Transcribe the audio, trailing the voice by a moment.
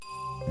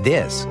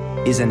This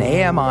is an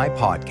AMI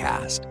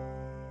podcast.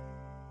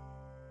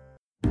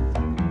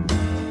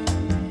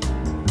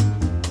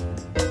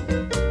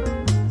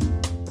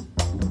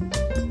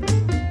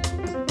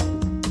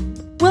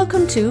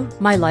 Welcome to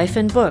My Life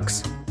in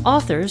Books,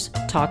 Authors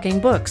Talking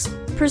Books,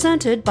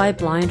 presented by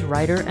blind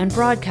writer and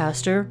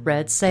broadcaster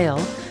Red Szell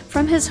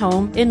from his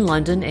home in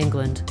London,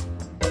 England.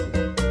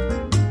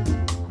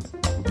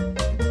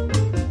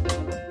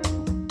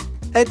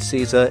 Ed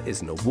Caesar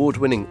is an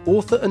award-winning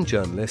author and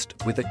journalist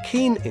with a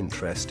keen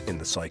interest in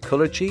the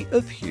psychology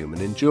of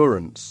human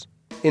endurance.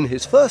 In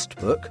his first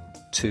book,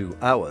 2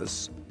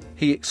 Hours,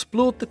 he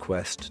explored the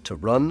quest to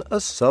run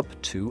a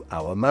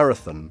sub-2-hour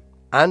marathon,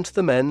 and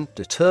the men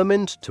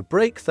determined to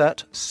break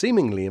that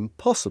seemingly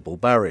impossible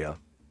barrier.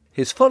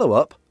 His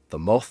follow-up, The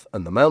Moth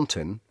and The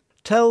Mountain,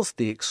 tells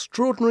the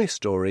extraordinary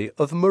story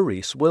of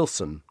Maurice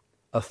Wilson,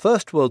 a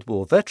First World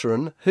War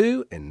veteran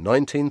who, in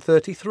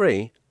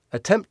 1933,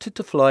 attempted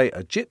to fly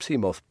a Gipsy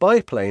Moth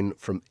biplane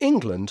from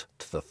England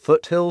to the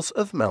foothills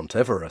of Mount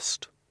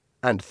Everest,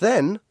 and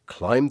then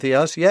climbed the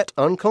as-yet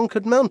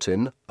unconquered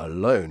mountain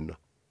alone.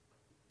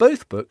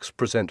 Both books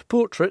present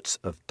portraits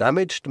of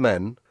damaged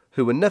men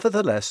who were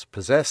nevertheless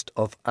possessed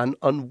of an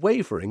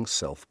unwavering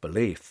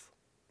self-belief.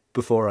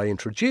 Before I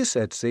introduce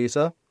Ed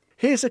Caesar,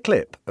 here's a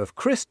clip of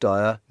Chris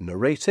Dyer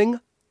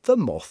narrating The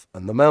Moth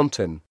and the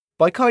Mountain,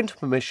 by kind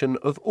permission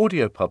of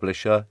audio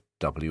publisher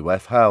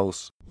W.F.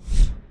 Howells.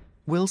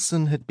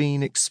 Wilson had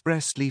been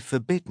expressly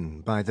forbidden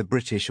by the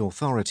British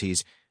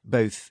authorities,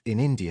 both in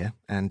India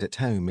and at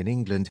home in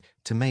England,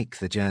 to make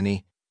the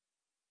journey.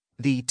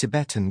 The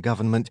Tibetan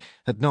government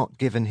had not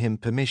given him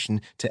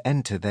permission to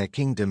enter their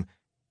kingdom,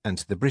 and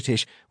the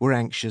British were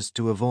anxious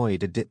to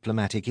avoid a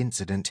diplomatic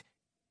incident.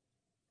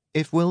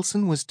 If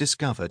Wilson was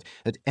discovered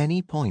at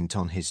any point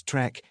on his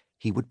trek,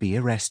 he would be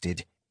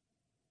arrested.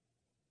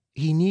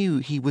 He knew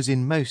he was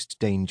in most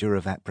danger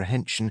of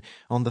apprehension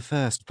on the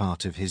first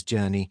part of his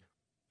journey,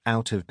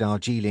 out of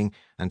Darjeeling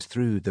and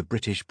through the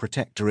British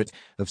protectorate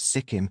of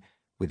Sikkim,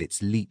 with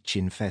its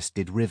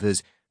leech-infested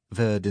rivers,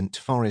 verdant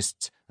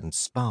forests and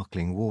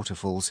sparkling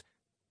waterfalls.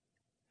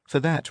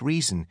 For that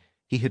reason,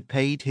 he had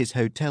paid his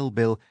hotel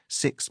bill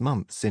 6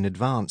 months in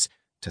advance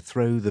to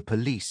throw the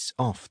police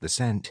off the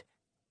scent.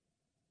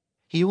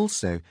 He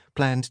also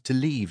planned to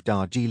leave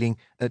Darjeeling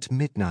at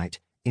midnight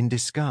in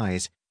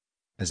disguise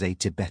as a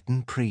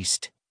Tibetan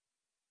priest.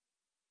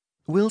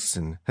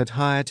 Wilson had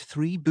hired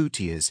 3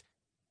 bhutias,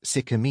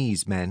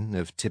 Sikkimese men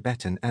of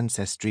Tibetan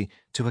ancestry,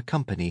 to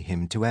accompany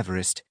him to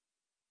Everest.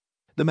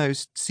 The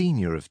most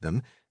senior of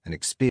them, an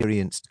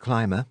experienced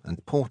climber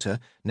and porter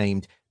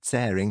named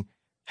Tsering,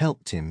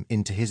 helped him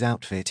into his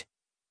outfit.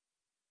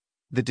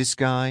 The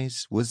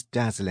disguise was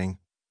dazzling.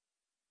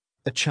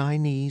 A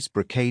Chinese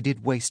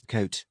brocaded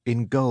waistcoat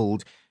in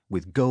gold,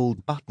 with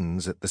gold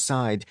buttons at the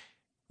side,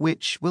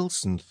 which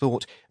Wilson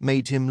thought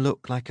made him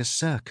look like a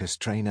circus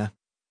trainer.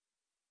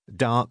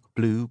 Dark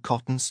blue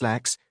cotton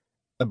slacks,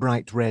 a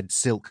bright red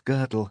silk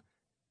girdle.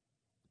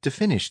 To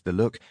finish the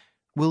look,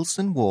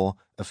 Wilson wore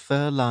a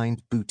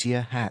fur-lined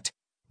bhutia hat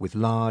with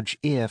large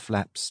ear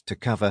flaps to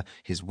cover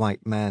his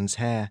white man's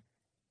hair,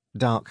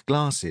 dark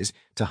glasses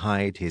to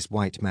hide his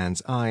white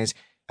man's eyes,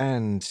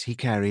 and he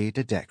carried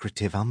a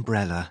decorative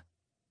umbrella.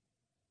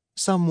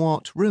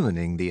 Somewhat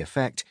ruining the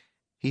effect,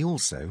 he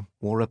also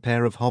wore a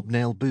pair of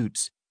hobnail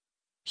boots,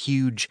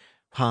 huge,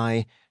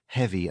 high,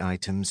 heavy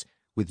items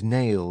with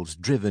nails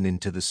driven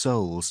into the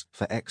soles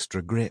for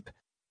extra grip.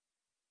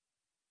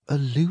 A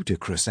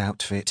ludicrous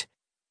outfit.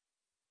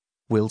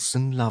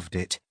 Wilson loved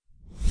it.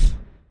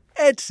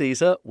 Ed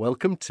Caesar,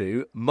 welcome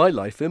to My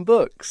Life in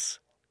Books.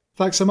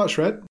 Thanks so much,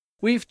 Red.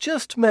 We've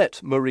just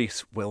met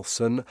Maurice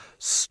Wilson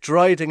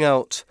striding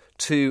out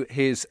to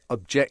his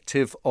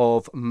objective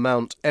of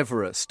Mount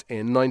Everest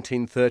in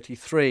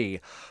 1933,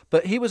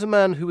 but he was a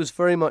man who was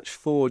very much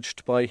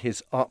forged by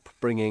his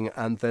upbringing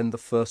and then the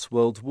First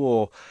World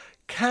War.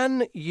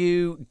 Can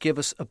you give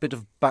us a bit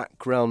of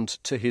background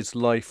to his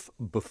life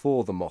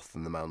before The Moth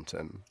and the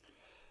Mountain?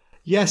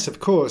 Yes, of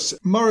course.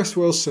 Maurice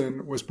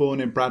Wilson was born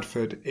in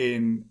Bradford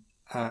in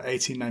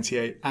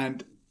 1898,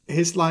 and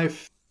his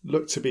life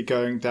looked to be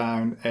going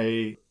down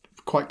a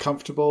quite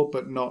comfortable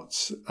but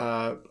not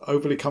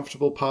overly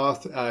comfortable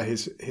path.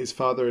 His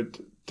father had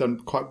done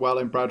quite well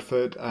in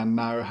Bradford and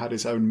now had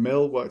his own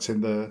mill, worked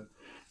in the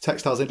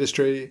textiles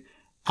industry.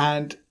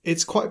 And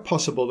it's quite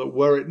possible that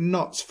were it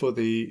not for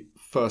the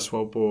First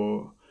World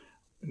War,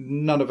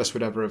 none of us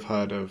would ever have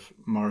heard of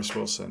Maurice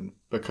Wilson,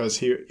 because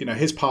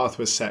his path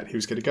was set. He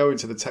was going to go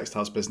into the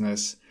textiles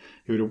business.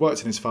 He would have worked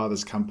in his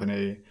father's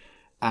company,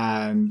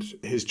 and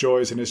his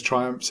joys and his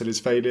triumphs and his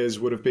failures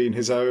would have been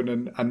his own,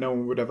 and no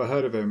one would have ever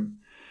heard of him.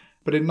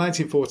 But in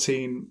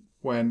 1914,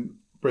 when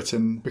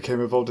Britain became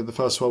involved in the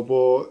First World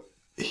War,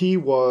 he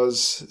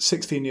was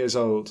 16 years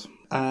old,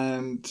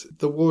 and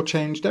the war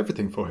changed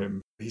everything for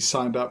him. He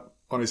signed up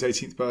on his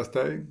 18th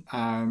birthday,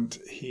 and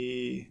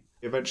he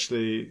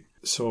eventually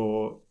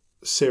saw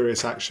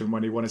serious action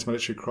when he won his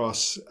military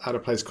cross at a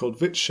place called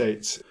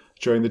Wittscheid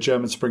during the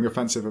German Spring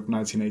Offensive of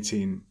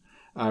 1918.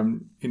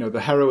 The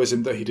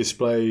heroism that he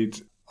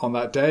displayed on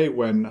that day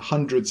when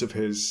hundreds of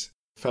his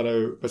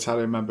fellow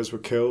battalion members were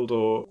killed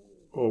or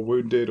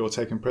wounded or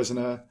taken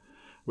prisoner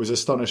was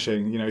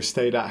astonishing. He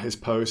stayed at his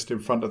post in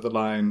front of the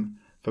line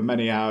for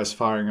many hours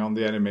firing on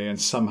the enemy and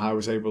somehow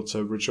was able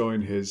to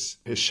rejoin his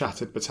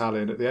shattered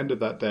battalion at the end of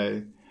that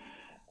day.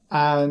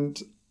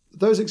 And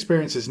those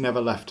experiences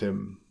never left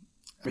him.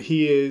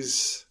 He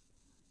is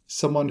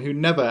someone who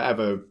never,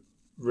 ever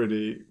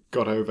really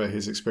got over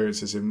his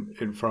experiences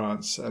in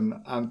France,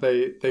 and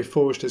they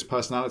forged his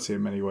personality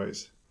in many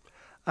ways.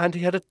 And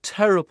he had a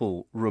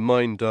terrible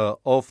reminder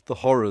of the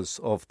horrors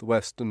of the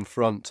Western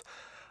Front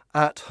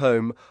at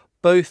home,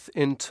 both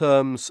in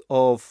terms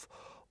of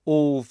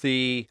all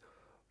the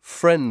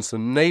friends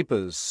and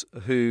neighbours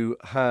who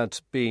had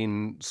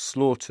been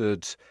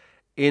slaughtered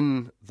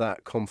in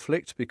that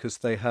conflict, because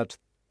they had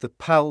the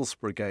PALS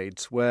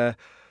brigades, where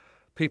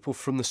people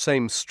from the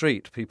same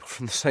street, people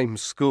from the same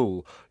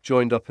school,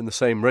 joined up in the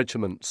same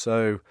regiment.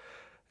 So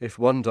if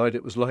one died,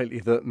 it was likely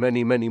that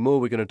many, many more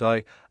were going to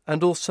die.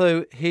 And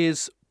also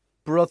his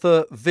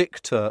brother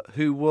Victor,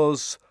 who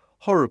was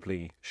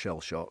horribly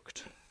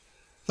shell-shocked.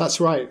 That's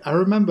right. I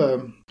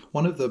remember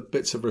one of the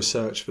bits of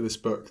research for this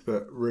book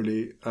that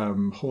really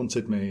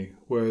haunted me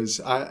was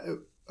at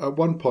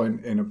one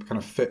point in a kind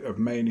of fit of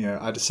mania,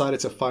 I decided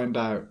to find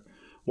out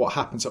what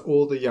happened to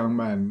all the young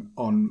men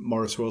on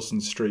Maurice Wilson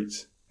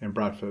Street in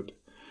Bradford.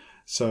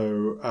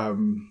 So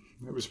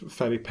it was a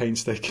fairly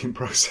painstaking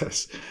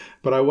process.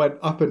 But I went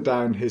up and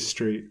down his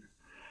street,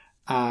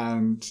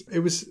 and it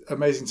was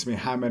amazing to me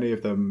how many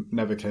of them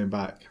never came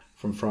back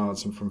from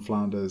France and from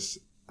Flanders.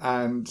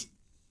 And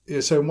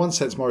so in one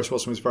sense, Maurice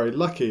Wilson was very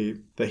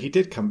lucky that he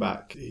did come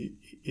back. He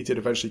did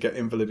eventually get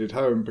invalided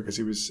home because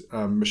he was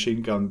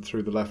machine gunned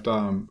through the left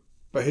arm.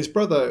 But his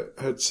brother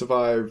had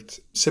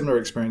survived similar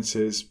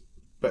experiences,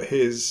 but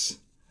his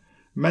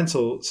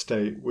mental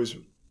state was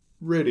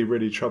really,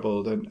 really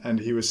troubled, and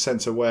he was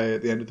sent away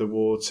at the end of the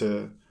war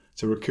to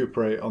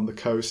recuperate on the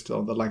coast,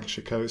 on the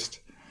Lancashire coast.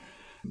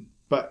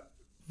 But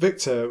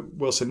Victor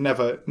Wilson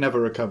never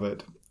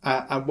recovered.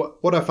 And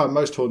what I found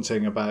most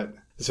haunting about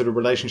the sort of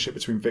relationship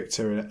between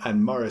Victor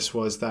and Maurice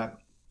was that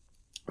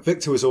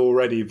Victor was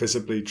already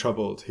visibly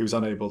troubled. He was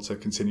unable to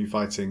continue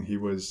fighting. He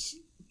was,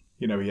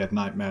 he had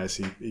nightmares.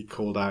 He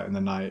called out in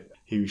the night.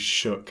 He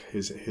shook.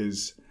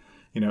 His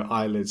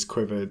eyelids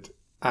quivered.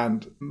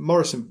 And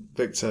Maurice and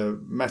Victor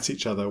met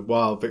each other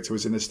while Victor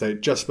was in this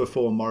state just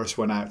before Maurice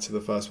went out to the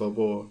First World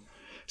War.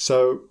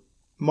 So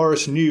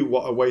Maurice knew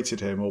what awaited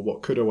him, or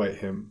what could await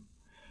him,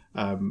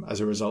 as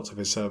a result of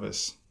his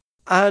service.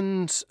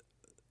 And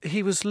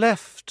he was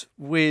left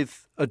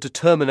with a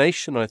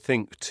determination, I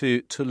think,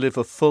 to live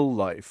a full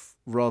life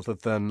rather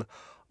than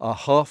a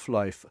half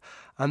life.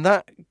 And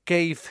that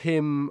gave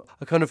him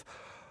a kind of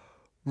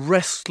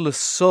restless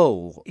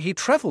soul. He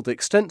travelled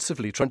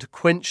extensively trying to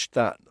quench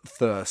that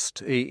thirst.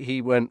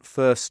 He went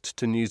first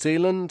to New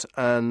Zealand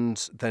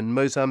and then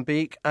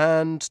Mozambique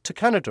and to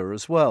Canada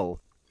as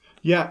well.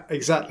 Yeah,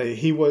 exactly.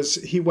 He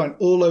went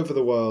all over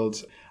the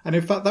world. And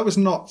in fact, that was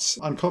not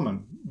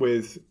uncommon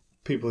with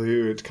people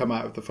who had come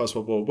out of the First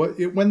World War.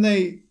 When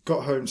they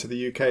got home to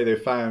the UK, they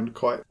found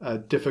quite a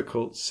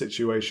difficult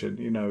situation.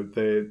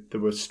 There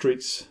were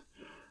streets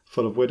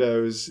full of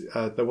widows.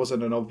 There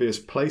wasn't an obvious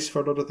place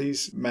for a lot of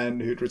these men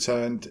who'd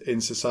returned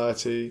in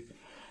society.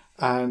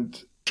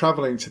 And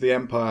travelling to the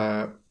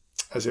Empire,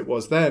 as it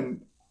was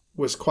then,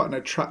 was quite an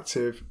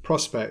attractive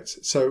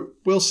prospect. So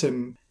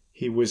Wilson,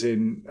 he was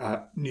in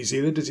New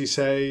Zealand, as you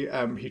say.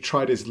 He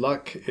tried his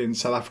luck in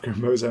South Africa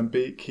and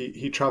Mozambique.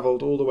 He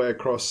travelled all the way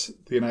across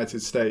the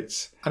United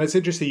States. And it's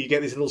interesting, you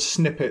get these little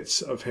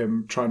snippets of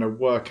him trying to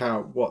work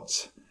out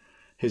what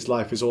his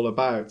life is all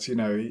about.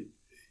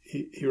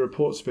 He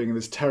reports being in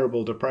this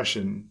terrible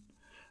depression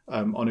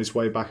on his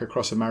way back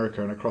across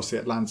America and across the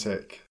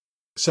Atlantic.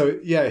 So,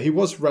 yeah, he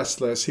was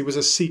restless. He was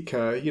a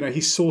seeker.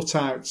 He sought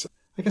out,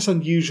 I guess,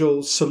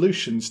 unusual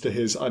solutions to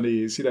his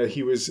unease.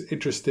 He was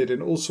interested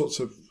in all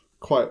sorts of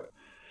quite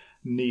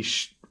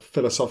niche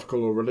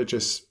philosophical or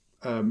religious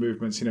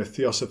movements,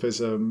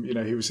 theosophism.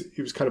 He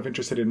was kind of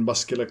interested in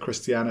muscular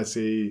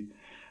Christianity.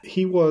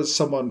 He was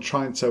someone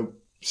trying to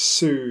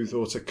soothe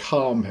or to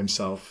calm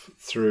himself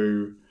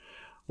through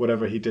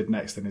whatever he did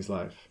next in his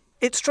life.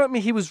 It struck me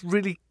he was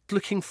really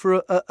looking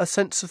for a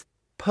sense of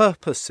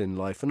purpose in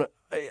life. And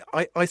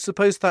I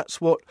suppose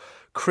that's what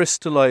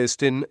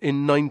crystallised in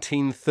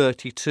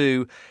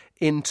 1932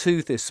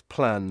 into this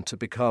plan to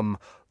become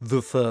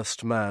the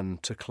first man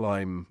to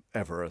climb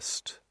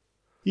Everest.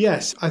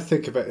 Yes, I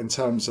think of it in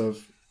terms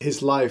of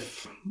his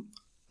life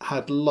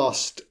had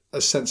lost a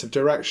sense of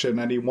direction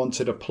and he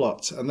wanted a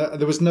plot. And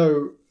there was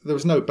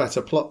no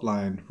better plot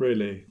line,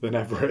 really, than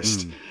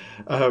Everest.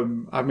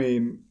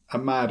 A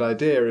mad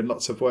idea in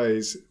lots of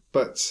ways,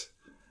 but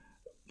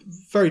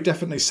very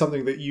definitely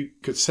something that you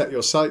could set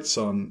your sights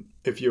on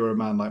if you were a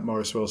man like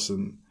Maurice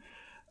Wilson.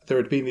 There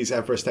had been these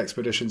Everest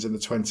expeditions in the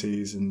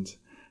 1920s, and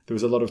there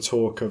was a lot of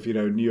talk of,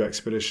 new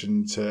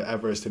expedition to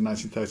Everest in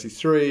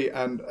 1933.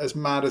 And as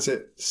mad as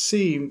it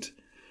seemed,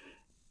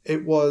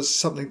 it was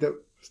something that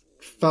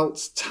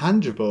felt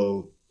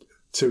tangible.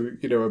 to,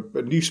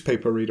 a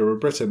newspaper reader in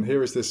Britain,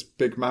 here is this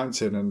big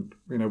mountain and,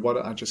 why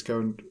don't I just go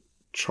and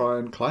try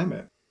and climb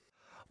it?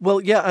 Well,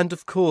 yeah, and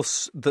of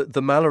course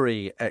the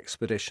Mallory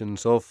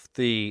expeditions of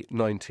the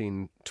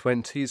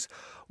 1920s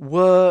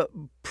were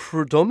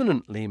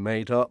predominantly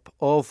made up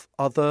of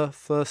other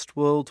First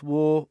World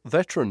War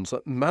veterans.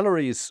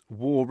 Mallory's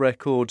war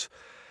record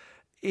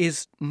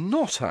is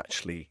not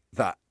actually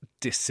that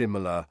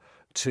dissimilar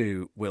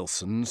to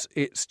Wilson's.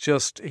 It's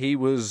just he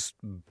was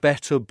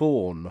better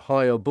born,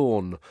 higher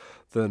born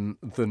than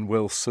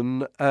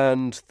Wilson,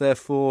 and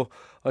therefore,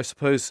 I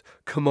suppose,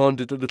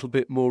 commanded a little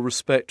bit more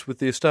respect with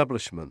the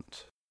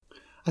establishment.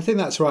 I think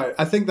that's right.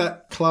 I think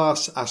that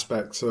class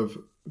aspect of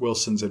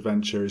Wilson's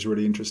adventure is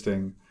really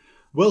interesting.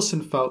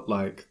 Wilson felt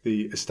like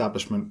the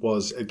establishment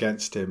was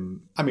against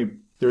him. I mean,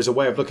 there is a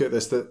way of looking at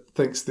this that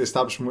thinks the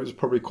establishment was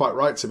probably quite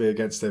right to be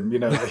against him.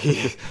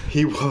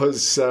 He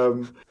was,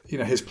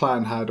 his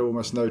plan had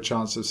almost no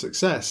chance of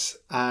success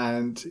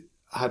and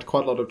had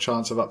quite a lot of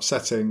chance of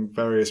upsetting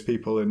various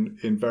people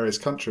in various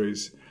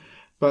countries.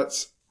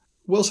 But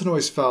Wilson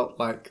always felt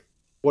like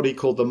what he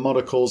called the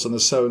monocles and the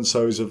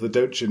so-and-sos of the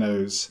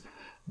don't-you-knows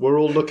were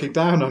all looking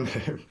down on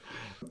him.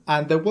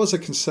 And there was a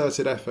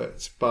concerted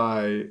effort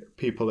by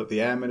people at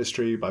the Air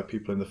Ministry, by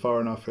people in the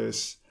Foreign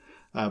Office,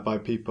 by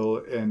people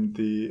in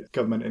the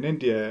government in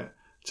India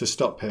to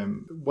stop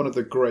him. One of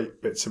the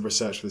great bits of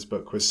research for this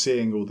book was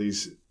seeing all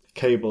these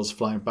cables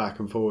flying back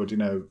and forward,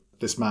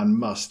 this man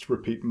must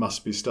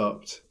be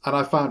stopped. And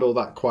I found all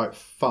that quite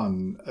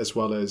fun as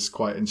well as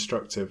quite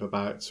instructive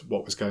about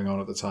what was going on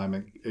at the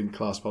time in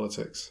class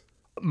politics.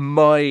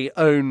 My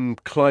own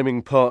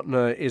climbing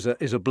partner is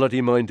a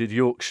bloody-minded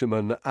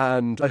Yorkshireman,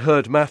 and I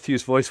heard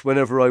Matthew's voice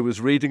whenever I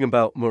was reading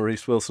about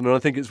Maurice Wilson, and I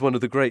think it's one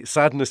of the great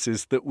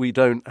sadnesses that we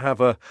don't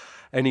have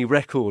any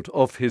record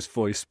of his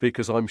voice,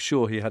 because I'm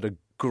sure he had a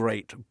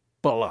great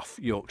bluff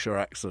Yorkshire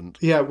accent.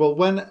 Yeah, well,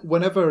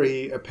 whenever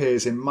he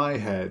appears in my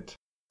head,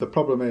 the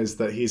problem is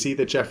that he's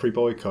either Geoffrey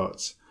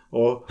Boycott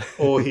or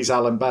he's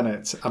Alan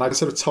Bennett, and I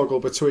sort of toggle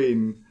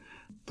between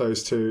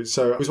those two.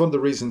 So it was one of the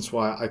reasons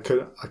why I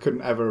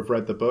couldn't ever have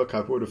read the book.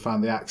 I would have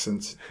found the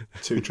accent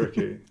too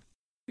tricky.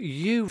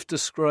 You've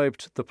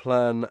described the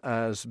plan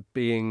as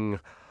being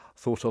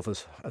thought of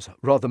as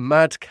rather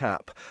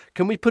madcap.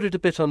 Can we put it a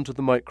bit under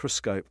the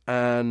microscope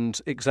and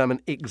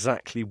examine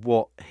exactly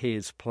what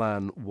his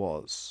plan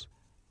was?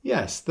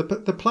 Yes, the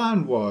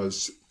plan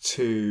was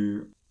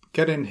to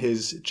get in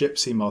his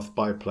Gipsy Moth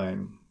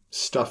biplane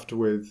stuffed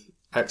with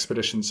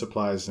expedition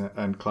supplies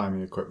and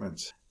climbing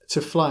equipment, to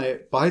fly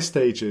it by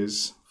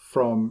stages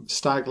from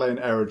Stag Lane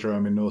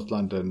Aerodrome in North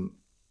London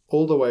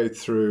all the way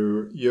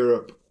through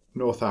Europe,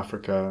 North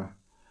Africa,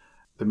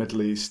 the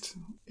Middle East,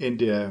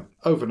 India,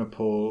 over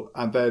Nepal,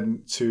 and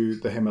then to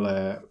the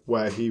Himalaya,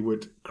 where he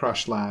would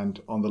crash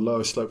land on the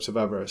lower slopes of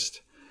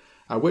Everest,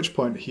 at which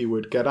point he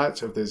would get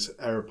out of this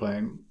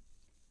aeroplane,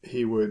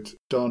 he would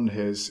don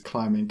his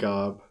climbing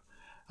garb,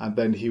 and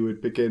then he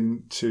would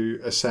begin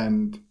to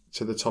ascend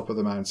to the top of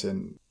the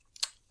mountain,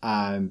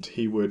 and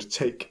he would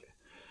take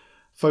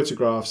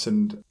photographs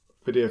and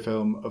video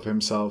film of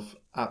himself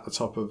at the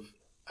top of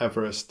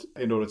Everest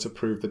in order to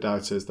prove the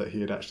doubters that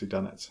he had actually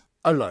done it.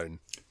 Alone.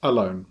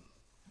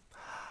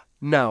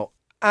 Now,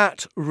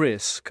 at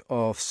risk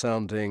of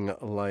sounding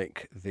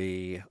like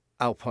the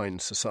Alpine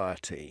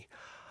Society,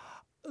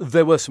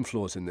 there were some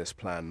flaws in this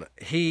plan.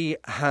 He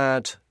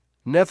had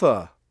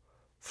never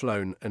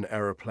flown an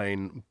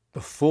aeroplane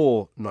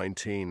before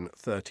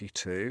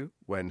 1932,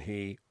 when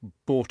he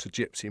bought a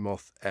Gipsy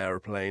Moth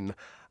aeroplane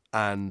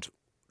and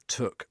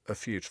took a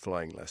few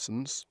flying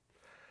lessons.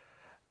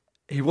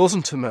 He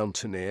wasn't a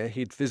mountaineer.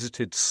 He'd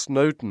visited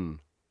Snowdon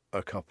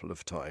a couple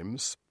of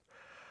times.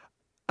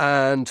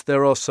 And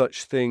there are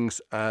such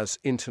things as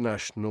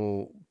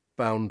international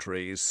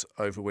boundaries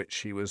over which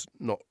he was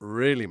not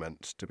really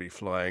meant to be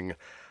flying,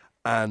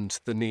 and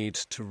the need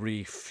to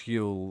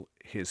refuel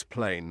his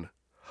plane,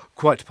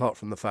 quite apart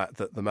from the fact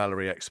that the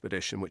Mallory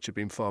expedition, which had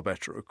been far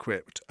better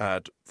equipped,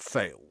 had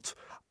failed.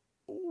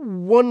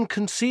 One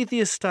can see the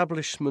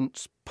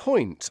establishment's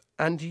point,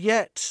 and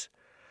yet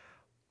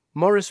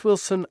Maurice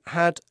Wilson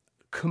had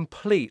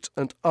complete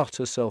and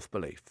utter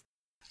self-belief.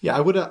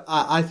 Yeah,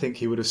 I think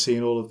he would have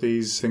seen all of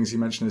these things you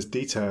mentioned as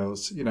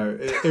details.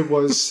 It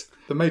was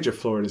the major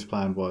flaw in his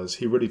plan was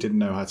he really didn't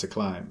know how to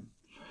climb.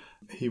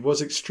 He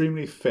was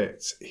extremely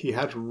fit. He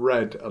had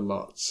read a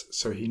lot,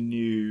 so he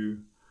knew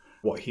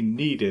what he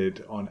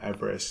needed on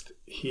Everest.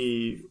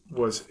 He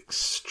was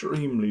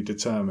extremely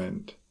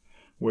determined,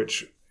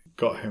 which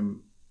got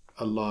him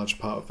a large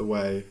part of the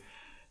way.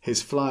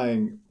 His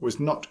flying was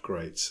not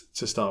great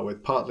to start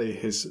with. Partly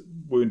his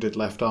wounded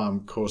left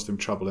arm caused him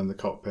trouble in the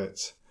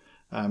cockpit,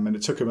 and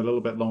it took him a little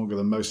bit longer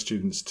than most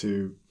students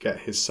to get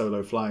his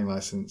solo flying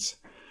license.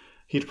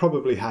 He'd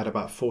probably had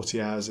about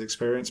 40 hours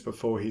experience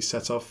before he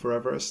set off for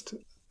Everest,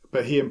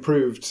 but he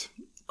improved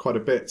quite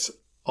a bit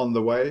on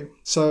the way.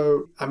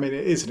 So, it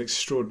is an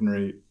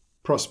extraordinary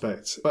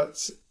prospect,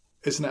 but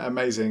isn't it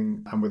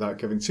amazing, and without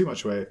giving too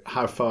much away,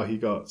 how far he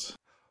got?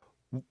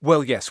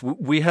 Well, yes,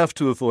 we have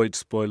to avoid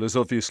spoilers,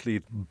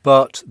 obviously,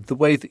 but the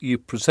way that you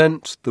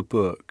present the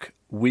book,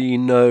 we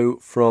know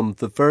from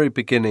the very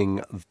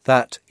beginning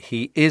that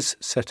he is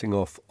setting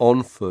off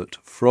on foot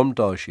from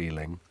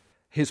Darjeeling.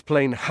 His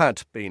plane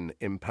had been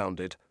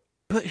impounded,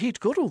 but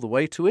he'd got all the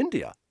way to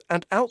India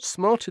and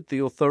outsmarted the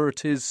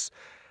authorities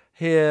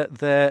here,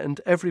 there and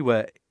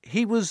everywhere.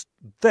 He was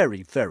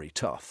very, very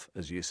tough,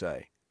 as you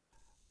say.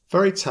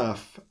 Very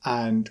tough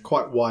and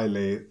quite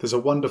wily. There's a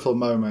wonderful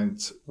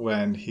moment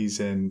when he's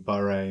in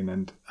Bahrain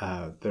and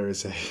there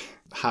is a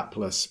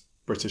hapless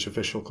British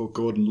official called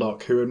Gordon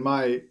Locke, who in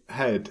my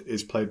head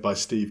is played by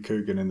Steve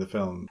Coogan in the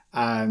film.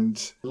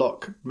 And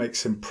Locke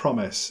makes him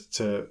promise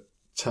to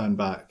turn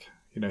back.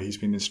 You know, he's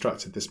been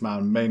instructed this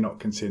man may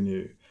not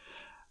continue.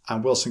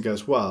 And Wilson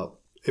goes, well,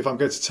 if I'm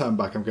going to turn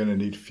back, I'm going to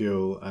need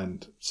fuel.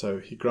 And so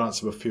he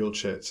grants him a fuel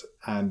chit.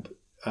 And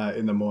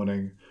in the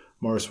morning,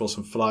 Maurice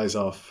Wilson flies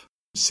off,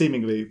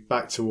 seemingly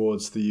back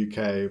towards the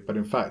UK, but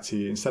in fact,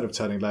 instead of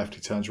turning left,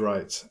 he turns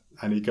right,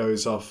 and he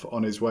goes off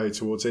on his way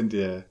towards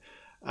India.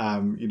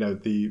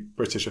 The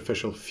British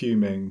official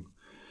fuming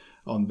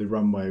on the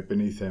runway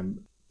beneath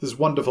him. There's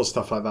wonderful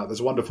stuff like that.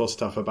 There's wonderful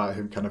stuff about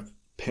him kind of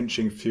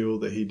pinching fuel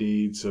that he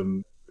needs,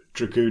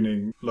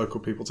 dragooning local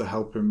people to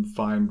help him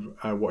find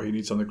what he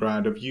needs on the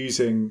ground, of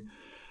using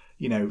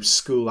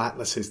school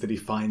atlases that he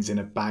finds in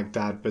a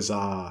Baghdad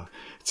bazaar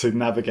to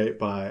navigate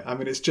by. I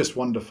mean, it's just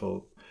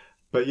wonderful.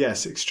 But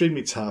yes,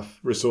 extremely tough,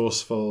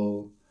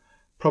 resourceful,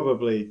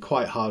 probably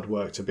quite hard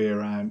work to be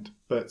around,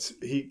 but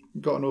he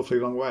got an awfully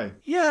long way.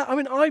 Yeah, I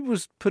mean, I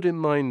was put in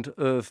mind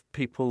of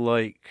people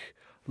like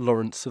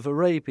Lawrence of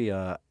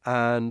Arabia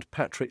and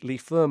Patrick Leigh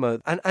Fermor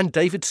and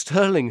David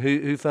Stirling,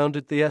 who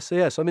founded the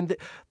SAS. I mean,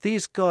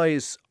 these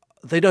guys,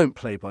 they don't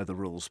play by the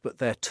rules, but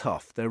they're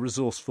tough, they're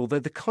resourceful.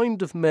 They're the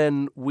kind of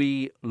men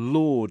we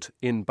laud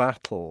in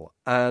battle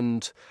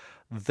and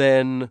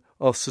then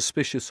are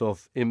suspicious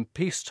of in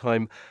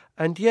peacetime.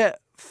 And yet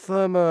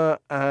Fermor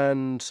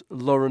and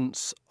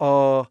Lawrence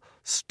are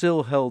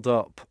still held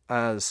up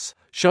as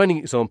shining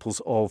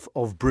examples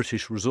of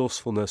British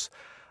resourcefulness.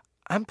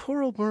 And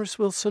poor old Maurice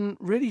Wilson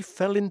really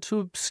fell into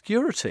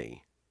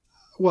obscurity.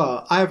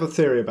 Well, I have a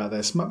theory about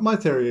this. My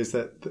theory is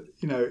that,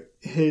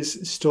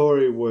 his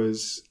story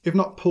was, if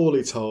not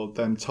poorly told,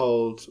 then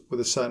told with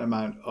a certain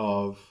amount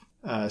of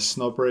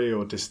snobbery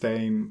or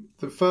disdain.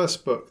 The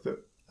first book that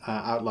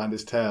outlined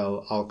his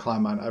tale, I'll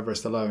Climb Mount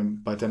Everest Alone,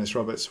 by Dennis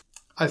Roberts,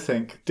 I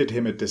think did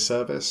him a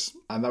disservice.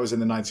 And that was in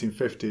the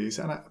 1950s.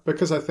 And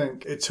because I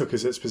think it took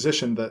as its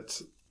position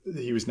that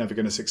he was never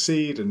going to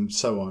succeed and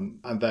so on,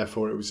 and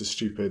therefore it was a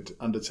stupid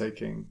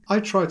undertaking. I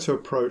tried to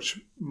approach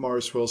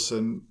Maurice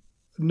Wilson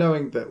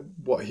knowing that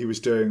what he was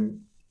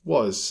doing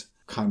was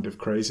kind of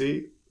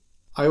crazy.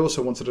 I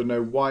also wanted to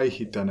know why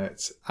he'd done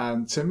it.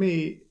 And to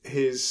me,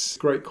 his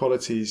great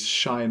qualities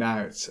shine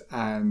out.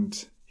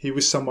 And he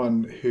was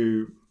someone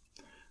who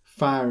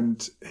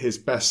found his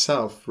best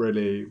self,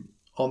 really,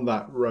 on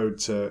that road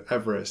to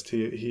Everest.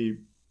 He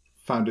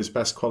found his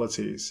best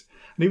qualities.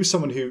 And he was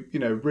someone who,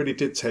 really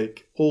did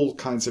take all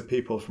kinds of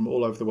people from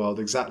all over the world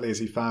exactly as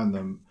he found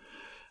them.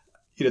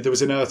 There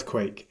was an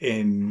earthquake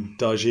in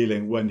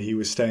Darjeeling when he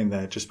was staying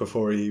there just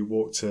before he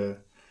walked to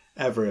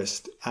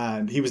Everest.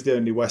 And he was the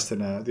only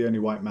Westerner, the only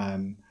white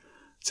man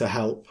to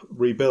help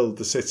rebuild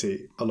the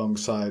city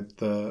alongside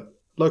the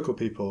local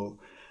people.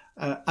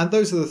 And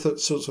those are the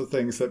sorts of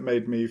things that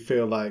made me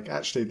feel like,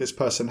 actually, this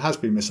person has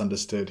been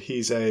misunderstood.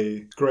 He's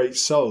a great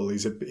soul.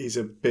 He's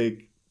a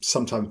big,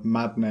 sometimes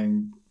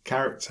maddening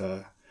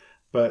character.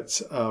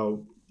 But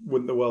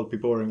wouldn't the world be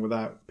boring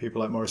without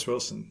people like Maurice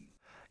Wilson?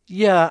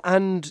 Yeah,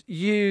 and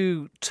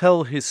you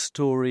tell his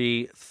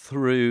story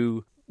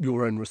through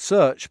your own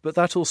research, but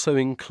that also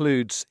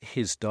includes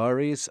his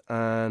diaries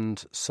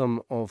and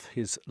some of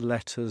his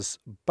letters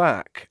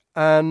back.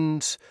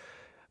 And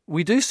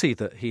we do see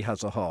that he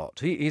has a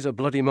heart. He's a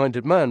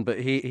bloody-minded man, but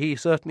he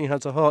certainly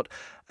has a heart.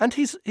 And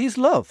he's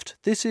loved.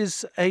 This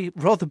is a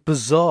rather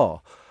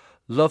bizarre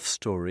love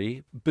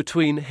story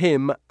between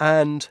him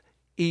and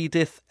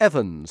Edith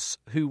Evans,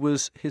 who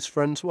was his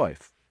friend's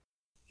wife.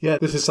 Yeah,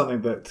 this is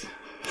something that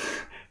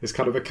is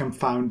kind of a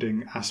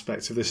confounding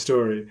aspect of this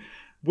story.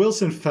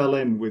 Wilson fell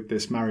in with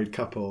this married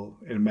couple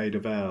in Maida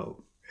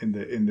Vale in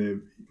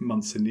the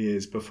months and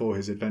years before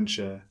his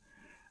adventure.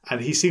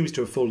 And he seems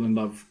to have fallen in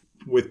love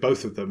with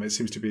both of them. It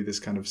seems to be this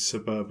kind of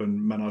suburban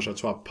ménage à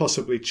trois,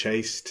 possibly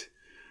chaste.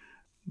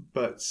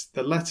 But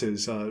the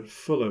letters are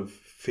full of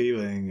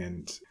feeling,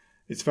 and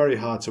it's very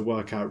hard to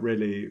work out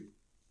really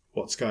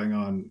what's going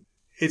on.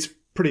 It's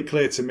pretty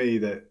clear to me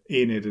that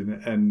Enid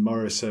and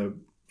Maurice are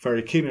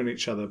very keen on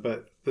each other,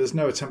 but there's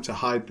no attempt to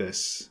hide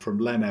this from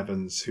Len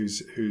Evans,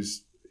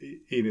 who's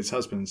Enid's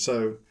husband.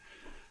 So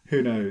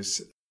who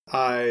knows?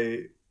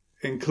 I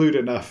include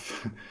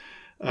enough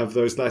of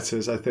those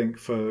letters, I think,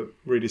 for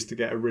readers to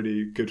get a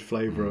really good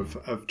flavour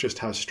of just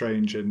how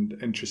strange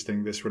and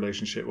interesting this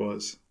relationship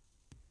was.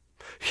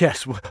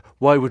 Yes,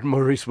 why would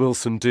Maurice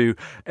Wilson do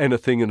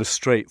anything in a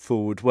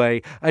straightforward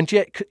way? And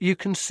yet you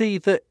can see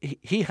that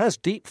he has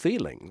deep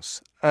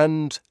feelings,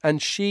 and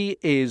she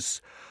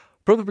is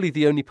probably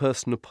the only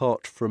person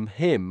apart from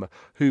him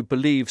who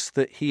believes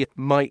that he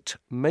might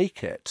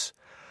make it.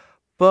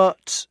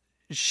 But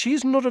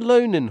she's not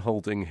alone in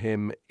holding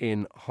him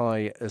in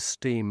high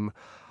esteem.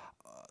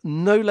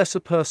 No less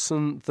a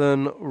person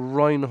than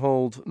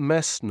Reinhold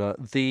Messner,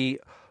 the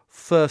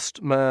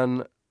first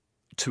man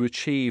to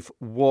achieve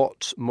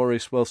what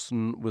Maurice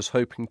Wilson was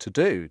hoping to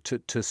do,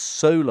 to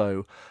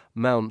solo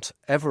Mount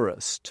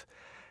Everest.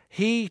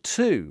 He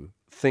too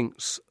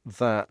thinks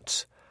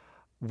that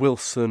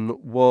Wilson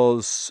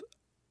was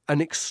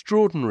an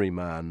extraordinary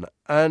man,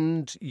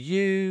 and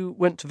you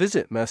went to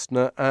visit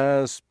Messner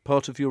as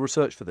part of your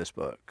research for this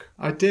book.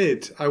 I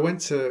did. I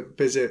went to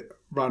visit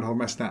Reinhold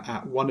Messner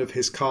at one of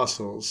his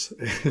castles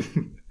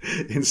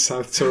in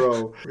South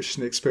Tyrol, which is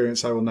an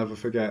experience I will never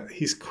forget.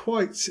 He's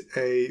quite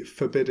a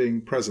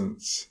forbidding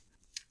presence,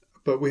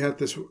 but we had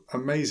this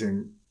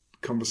amazing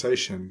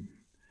conversation,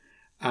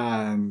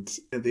 and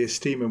the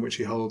esteem in which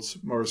he holds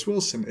Maurice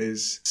Wilson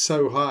is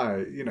so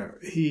high. You know,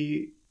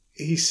 he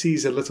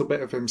sees a little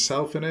bit of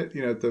himself in it,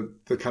 you know,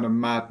 the kind of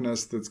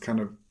madness, the kind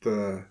of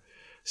the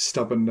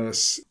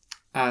stubbornness,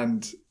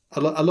 and a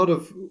lot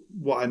of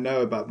what I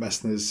know about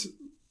Messner's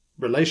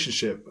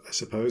relationship, I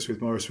suppose,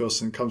 with Maurice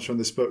Wilson comes from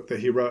this book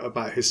that he wrote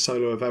about his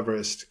solo of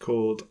Everest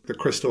called The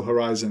Crystal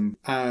Horizon.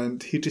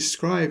 And he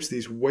describes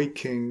these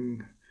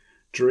waking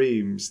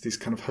dreams, these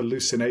kind of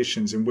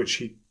hallucinations in which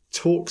he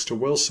talks to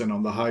Wilson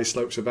on the high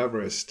slopes of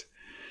Everest.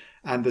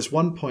 And there's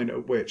one point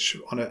at which,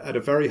 at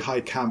a very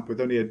high camp with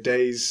only a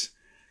day's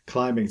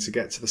climbing to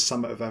get to the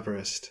summit of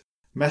Everest,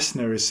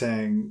 Messner is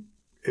saying,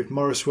 if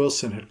Maurice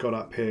Wilson had got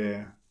up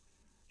here,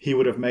 he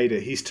would have made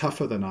it. He's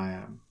tougher than I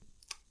am.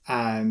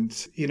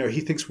 And, you know,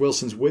 he thinks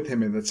Wilson's with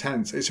him in the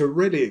tent. It's a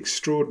really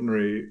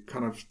extraordinary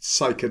kind of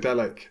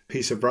psychedelic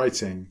piece of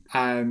writing.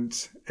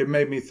 And it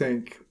made me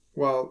think,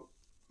 well,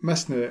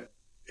 Messner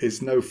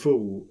is no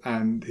fool,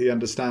 and he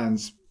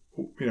understands,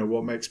 you know,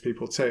 what makes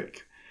people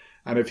tick.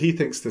 And if he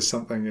thinks there's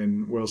something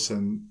in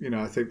Wilson, you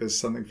know, I think there's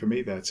something for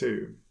me there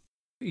too.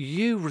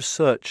 You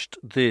researched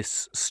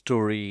this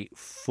story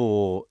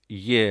for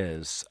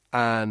years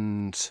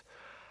and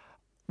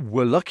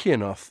were lucky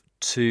enough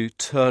to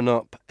turn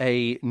up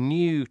a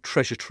new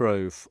treasure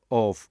trove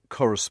of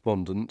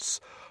correspondence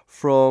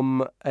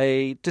from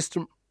a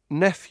distant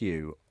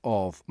nephew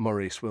of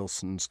Maurice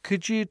Wilson's.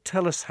 Could you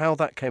tell us how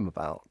that came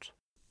about?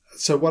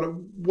 So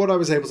what I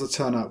was able to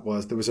turn up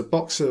was there was a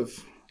box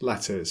of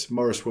letters,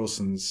 Maurice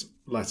Wilson's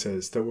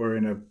letters, that were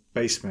in a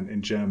basement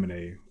in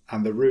Germany,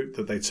 and the route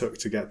that they took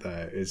to get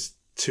there is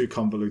too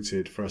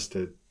convoluted for us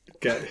to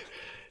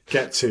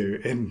get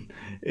to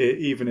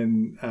even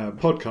in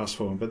podcast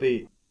form. But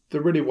the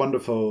really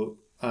wonderful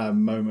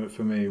moment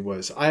for me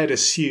was I had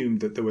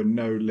assumed that there were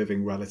no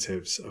living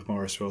relatives of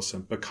Maurice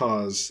Wilson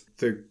because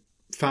the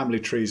family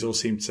trees all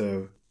seemed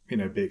to, you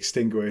know, be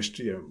extinguished.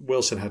 You know,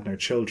 Wilson had no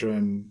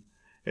children.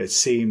 It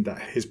seemed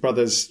that his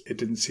brothers, it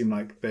didn't seem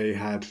like they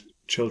had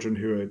children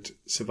who had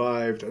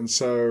survived. And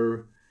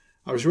so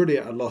I was really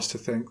at a loss to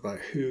think, like,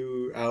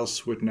 who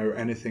else would know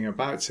anything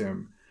about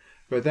him?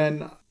 But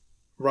then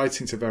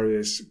writing to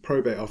various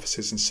probate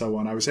offices and so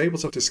on, I was able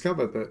to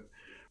discover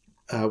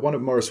that one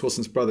of Maurice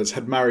Wilson's brothers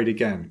had married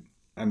again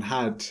and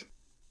had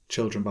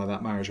children by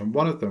that marriage. And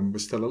one of them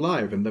was still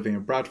alive and living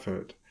in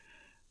Bradford.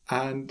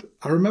 And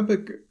I remember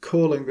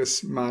calling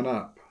this man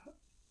up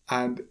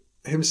and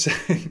him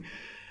saying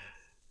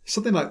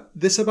something like,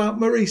 "This about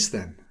Maurice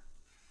then?"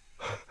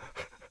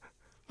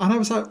 And I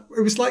was like,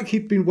 it was like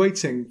he'd been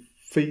waiting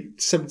for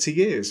 70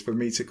 years for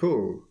me to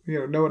call. You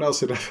know, no one else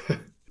had ever.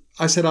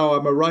 I said, "Oh,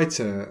 I'm a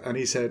writer." And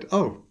he said,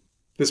 "Oh,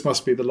 this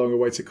must be the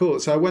long-awaited call."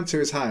 So I went to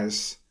his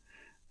house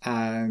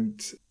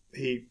and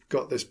he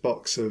got this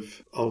box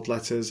of old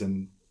letters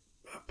and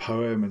a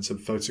poem and some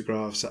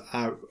photographs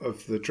out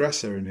of the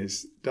dresser in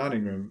his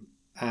dining room.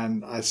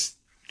 And I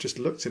just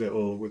looked at it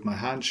all with my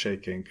hands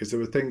shaking because there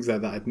were things there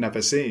that I'd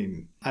never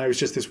seen. And it was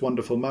just this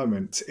wonderful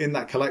moment. In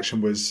that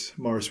collection was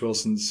Maurice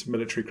Wilson's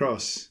military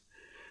cross.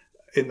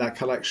 In that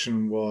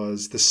collection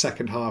was the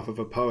second half of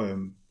a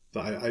poem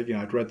that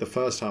I'd read the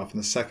first half, and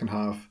the second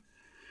half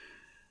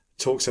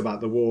talks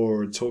about the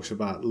war and talks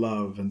about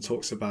love and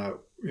talks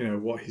about, you know,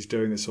 what he's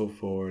doing this all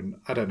for. And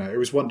I don't know, it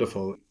was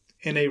wonderful.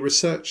 In a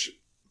research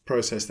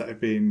process that had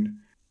been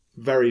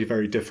very,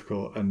 very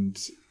difficult and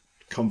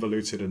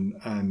convoluted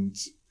and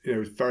you know, it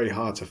was very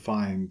hard to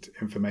find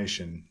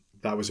information.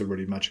 That was a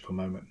really magical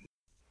moment.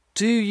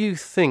 Do you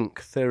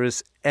think there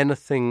is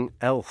anything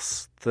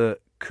else that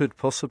could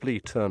possibly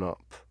turn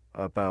up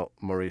about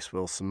Maurice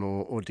Wilson,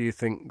 or do you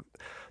think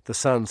the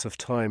sands of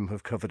time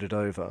have covered it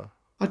over?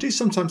 I do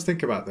sometimes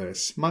think about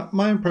this.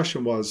 My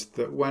impression was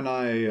that when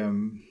I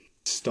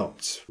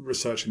stopped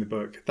researching the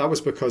book, that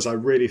was because I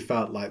really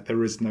felt like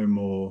there is no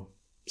more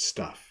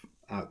stuff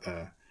out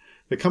there.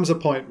 There comes a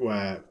point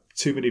where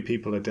too many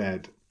people are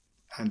dead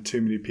and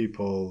too many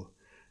people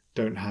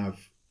don't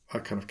have a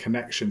kind of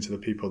connection to the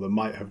people that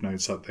might have known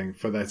something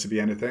for there to be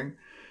anything.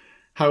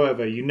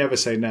 However, you never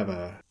say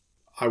never.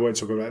 I won't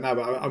talk about it now,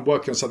 but I'm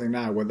working on something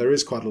now where there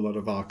is quite a lot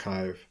of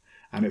archive,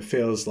 and it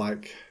feels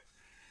like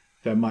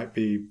there might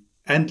be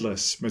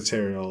endless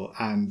material,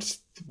 and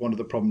one of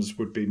the problems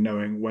would be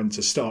knowing when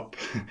to stop.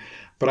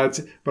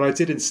 But I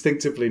did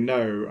instinctively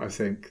know, I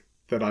think,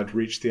 that I'd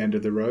reached the end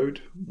of the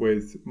road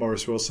with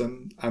Maurice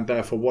Wilson, and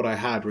therefore what I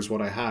had was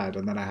what I had,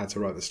 and then I had to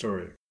write the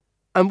story.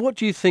 And what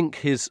do you think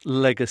his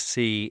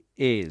legacy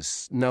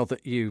is now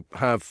that you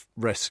have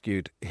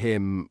rescued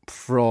him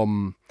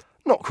from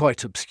not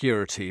quite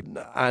obscurity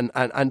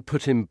and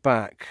put him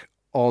back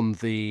on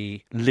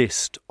the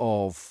list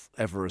of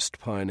Everest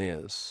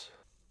pioneers?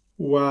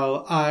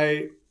 Well,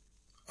 I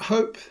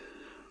hope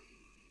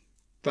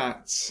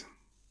that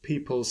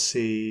people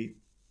see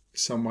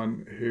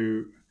someone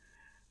who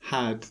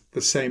had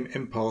the same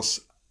impulse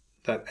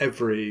that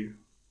every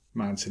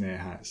mountaineer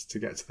has to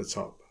get to the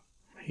top.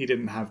 He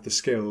didn't have the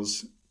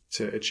skills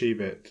to achieve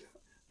it,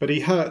 but he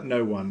hurt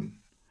no one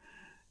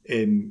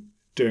in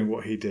doing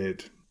what he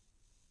did.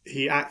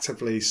 He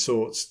actively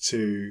sought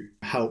to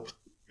help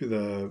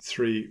the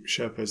 3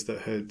 Sherpas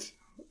that had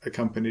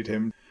accompanied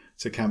him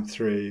to Camp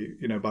 3,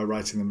 by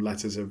writing them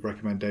letters of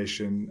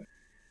recommendation.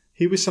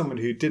 He was someone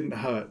who didn't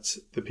hurt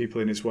the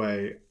people in his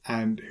way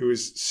and who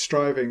was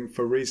striving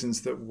for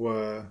reasons that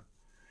were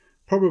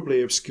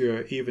probably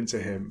obscure even to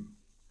him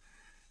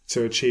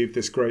to achieve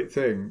this great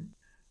thing.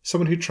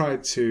 Someone who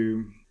tried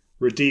to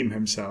redeem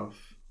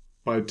himself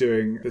by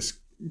doing this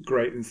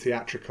great and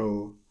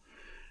theatrical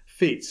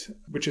feat,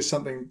 which is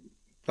something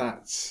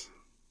that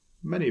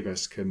many of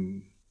us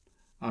can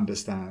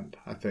understand,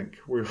 I think.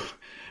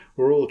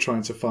 We're all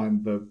trying to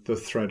find the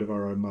thread of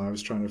our own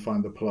lives, trying to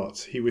find the plot.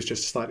 He was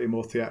just slightly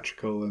more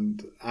theatrical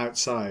and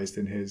outsized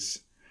in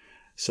his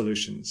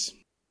solutions.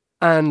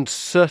 And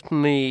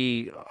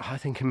certainly, I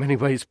think in many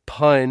ways,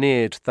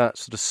 pioneered that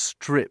sort of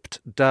stripped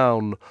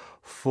down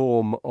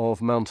form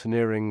of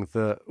mountaineering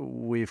that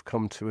we've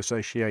come to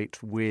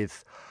associate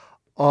with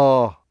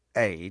our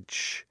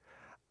age,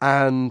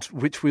 and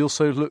which we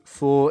also look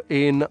for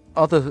in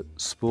other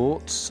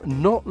sports,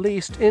 not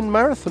least in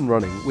marathon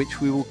running,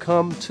 which we will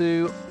come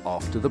to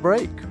after the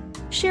break.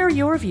 Share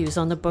your views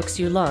on the books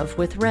you love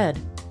with Red.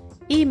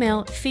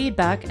 Email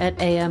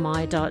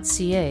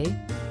feedback@ami.ca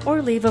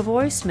or leave a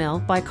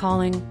voicemail by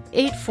calling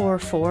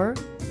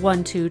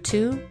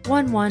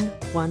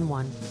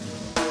 844-122-1111.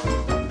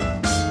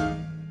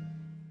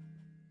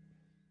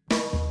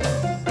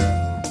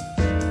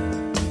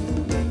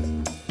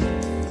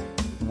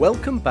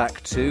 Welcome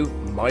back to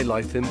My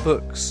Life in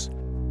Books.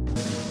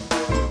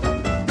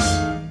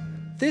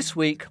 This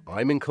week,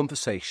 I'm in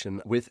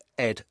conversation with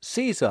Ed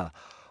Caesar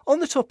on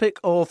the topic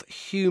of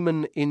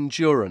human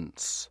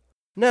endurance.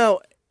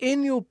 Now,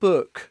 in your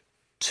book,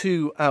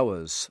 2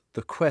 Hours,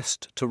 The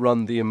Quest to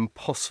Run the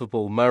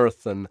Impossible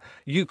Marathon,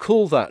 you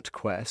call that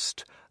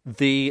quest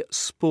the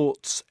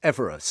Sports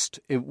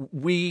Everest.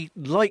 We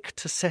like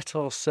to set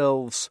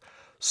ourselves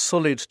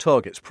solid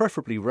targets,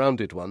 preferably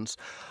rounded ones,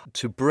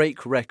 to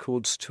break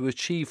records, to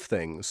achieve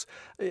things.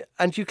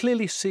 And you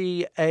clearly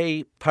see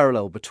a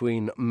parallel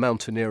between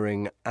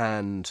mountaineering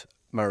and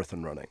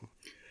marathon running.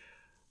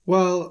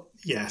 Well,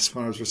 yes,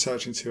 when I was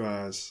researching 2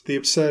 Hours, the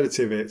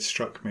absurdity of it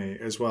struck me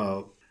as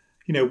well.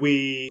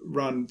 We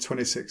run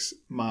 26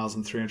 miles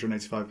and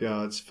 385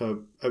 yards for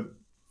a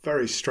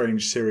very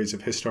strange series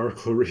of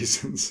historical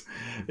reasons.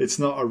 It's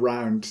not a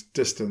round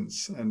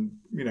distance, and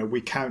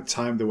we count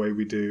time the way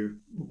we do.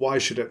 Why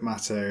should it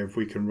matter if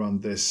we can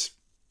run this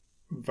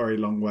very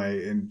long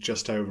way in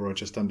just over or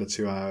just under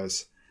 2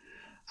 hours?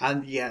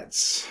 And yet,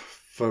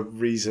 for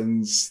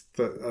reasons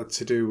that are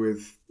to do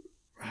with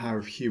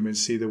how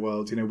humans see the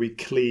world, we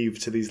cleave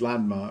to these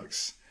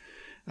landmarks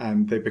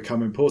and they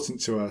become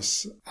important to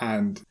us.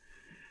 And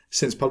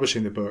since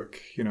publishing the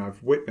book,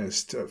 I've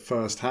witnessed at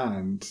first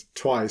hand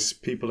twice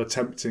people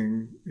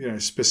attempting,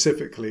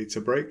 specifically to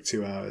break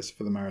 2 hours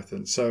for the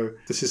marathon. So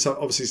this is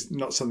obviously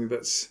not something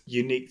that's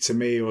unique to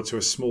me or to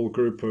a small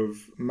group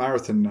of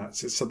marathon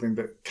nuts. It's something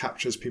that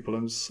captures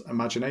people's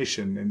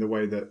imagination in the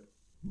way that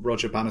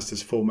Roger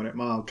Bannister's 4-minute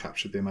mile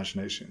captured the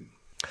imagination.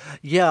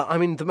 Yeah, I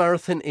mean, the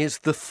marathon is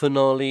the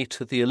finale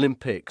to the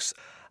Olympics.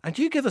 And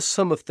you give us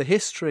some of the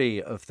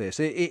history of this.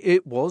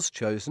 It was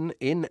chosen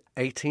in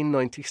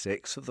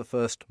 1896 of the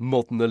first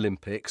modern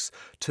Olympics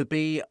to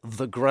be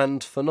the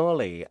grand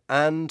finale.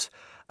 And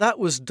that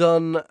was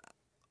done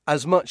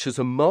as much as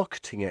a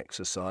marketing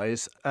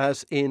exercise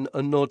as in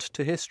a nod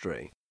to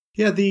history.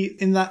 Yeah,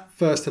 in that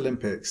first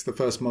Olympics, the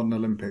first modern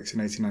Olympics in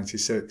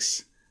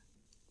 1896,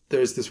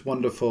 there's this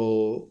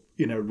wonderful,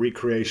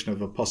 recreation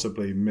of a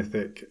possibly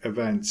mythic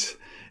event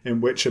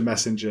in which a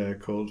messenger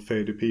called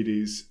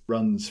Pheidippides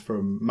runs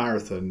from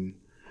Marathon,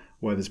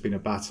 where there's been a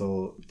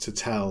battle, to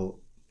tell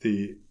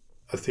the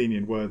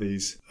Athenian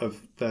worthies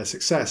of their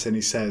success. And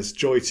he says,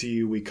 "Joy to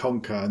you, we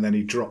conquer," and then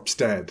he drops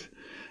dead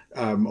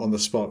on the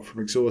spot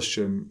from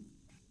exhaustion.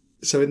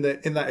 So in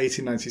that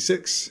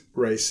 1896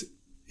 race,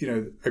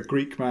 a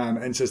Greek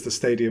man enters the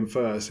stadium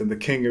first and the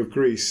king of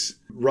Greece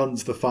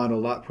runs the final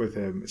lap with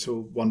him. It's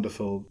all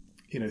wonderful,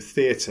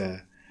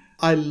 theatre.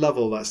 I love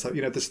all that stuff.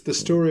 The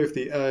story of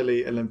the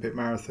early Olympic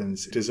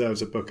marathons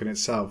deserves a book in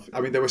itself.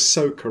 I mean, they were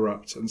so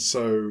corrupt and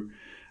so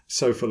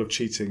full of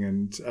cheating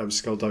and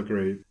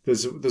skullduggery.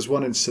 There's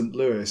one in St.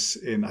 Louis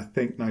in, I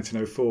think,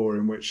 1904,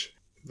 in which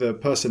the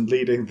person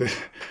leading the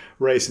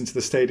race into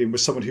the stadium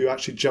was someone who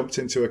actually jumped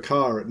into a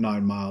car at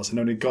 9 miles and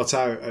only got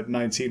out at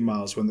 19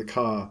 miles when the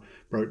car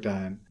broke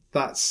down.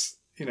 That's,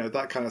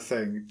 that kind of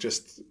thing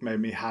just made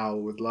me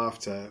howl with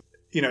laughter.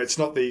 It's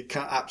not the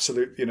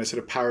absolute,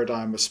 sort of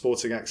paradigm of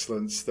sporting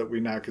excellence that we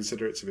now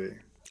consider it to be.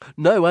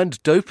 No,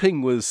 and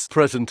doping was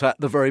present at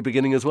the very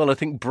beginning as well. I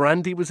think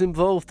brandy was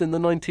involved in the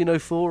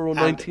 1904 or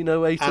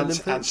 1908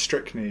 Olympics. And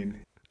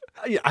strychnine.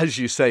 As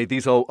you say,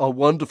 these are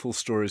wonderful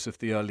stories of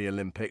the early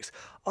Olympics.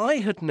 I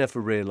had never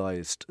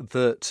realised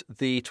that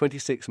the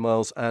 26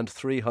 miles and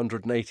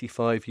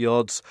 385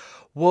 yards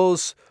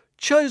was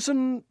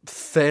chosen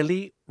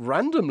fairly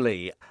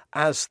randomly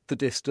as the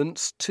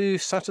distance to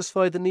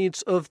satisfy the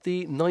needs of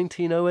the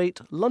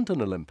 1908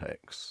 London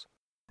Olympics.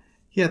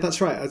 Yeah,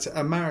 that's right.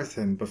 A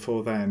marathon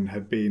before then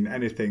had been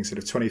anything sort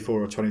of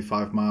 24 or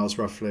 25 miles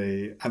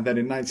roughly. And then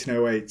in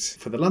 1908,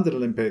 for the London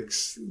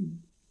Olympics,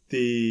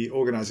 the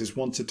organisers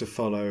wanted to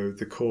follow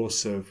the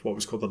course of what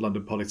was called the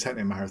London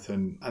Polytechnic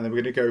Marathon. And they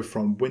were going to go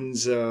from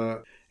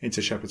Windsor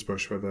into Shepherd's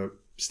Bush, where the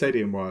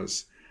stadium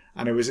was.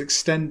 And it was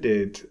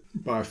extended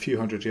by a few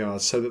hundred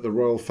yards so that the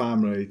royal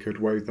family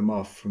could wave them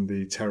off from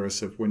the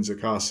terrace of Windsor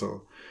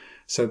Castle.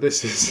 So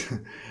this is...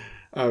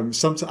 I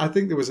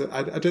think there was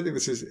I don't think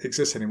this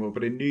exists anymore,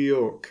 but in New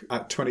York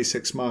at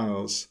 26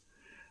 miles,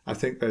 I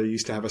think they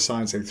used to have a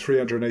sign saying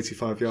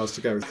 385 yards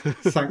to go.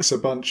 Thanks a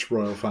bunch,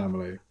 royal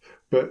family.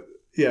 But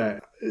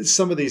yeah,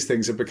 some of these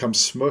things have become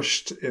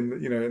smushed in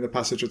the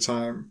passage of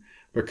time,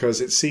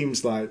 because it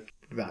seems like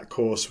that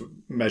course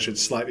measured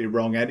slightly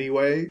wrong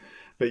anyway.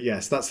 But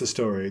yes, that's the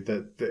story,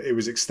 that it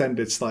was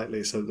extended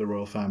slightly so that the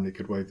royal family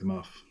could wave them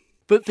off.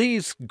 But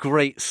these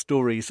great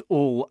stories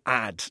all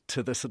add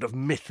to the sort of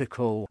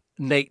mythical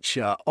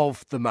nature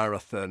of the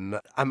marathon.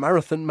 And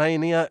marathon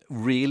mania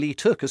really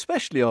took,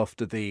 especially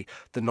after the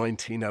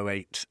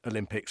 1908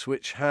 Olympics,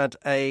 which had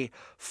a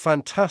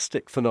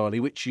fantastic finale,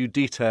 which you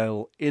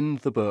detail in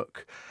the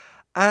book,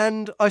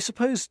 and I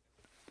suppose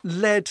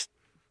led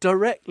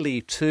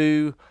directly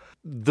to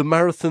the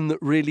marathon that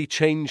really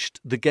changed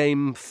the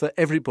game for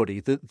everybody,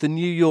 the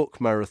New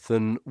York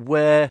Marathon,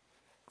 where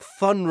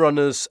fun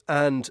runners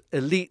and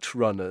elite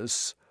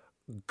runners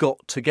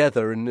got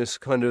together in this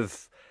kind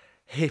of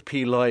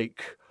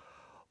hippie-like,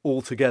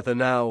 all together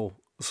now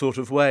sort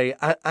of way.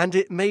 And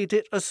it made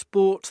it a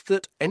sport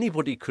that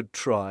anybody could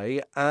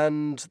try,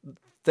 and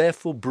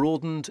therefore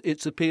broadened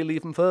its appeal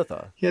even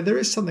further. Yeah, there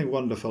is something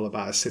wonderful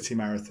about a city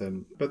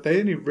marathon, but they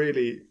only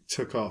really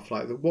took off,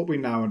 like what we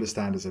now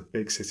understand as a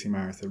big city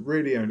marathon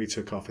really only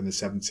took off in the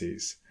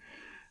 70s.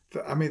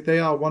 I mean, they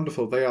are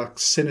wonderful. They are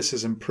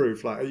cynicism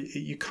proof. Like,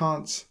 you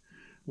can't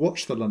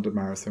watch the London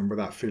Marathon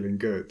without feeling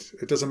good.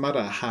 It doesn't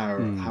matter how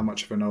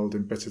much of an old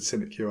embittered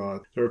cynic you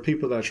are. There are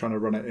people there trying to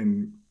run it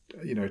in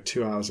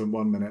 2 hours and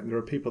 1 minute, and there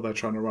are people there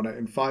trying to run it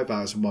in 5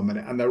 hours and 1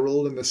 minute, and they're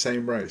all in the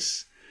same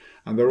race.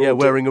 And they're all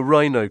wearing a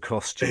rhino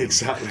costume.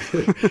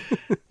 Exactly.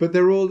 But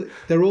they're all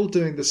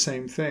doing the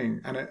same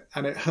thing,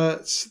 and it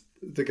hurts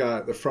the guy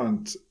at the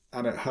front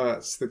and it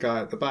hurts the guy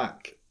at the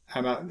back.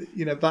 And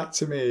that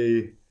to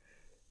me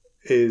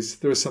there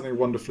is something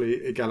wonderfully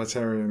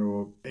egalitarian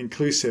or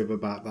inclusive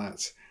about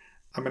that.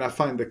 I mean, I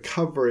find the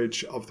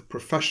coverage of the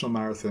professional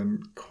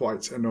marathon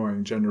quite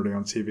annoying generally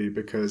on TV,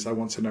 because I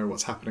want to know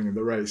what's happening in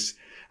the race.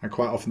 And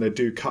quite often they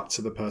do cut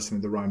to the person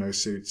in the rhino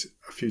suit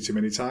a few too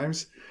many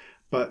times.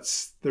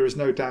 But there is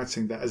no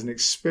doubting that as an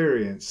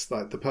experience,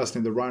 like, the person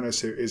in the rhino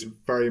suit is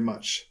very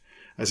much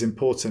as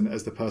important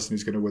as the person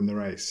who's going to win the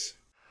race.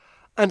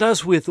 And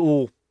as with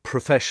all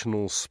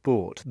professional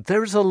sport,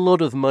 there is a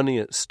lot of money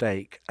at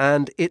stake,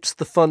 and it's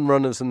the fun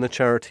runners and the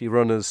charity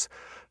runners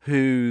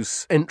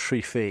whose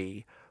entry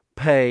fee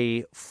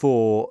pay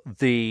for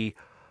the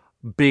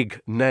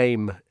big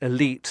name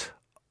elite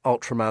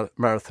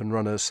ultramarathon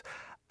runners.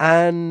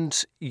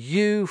 And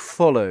you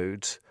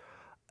followed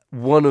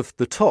one of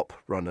the top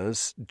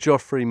runners,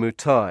 Geoffrey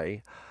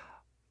Mutai,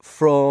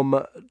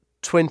 from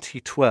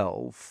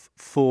 2012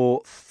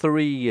 for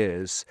 3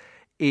 years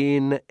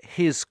in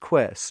his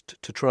quest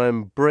to try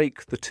and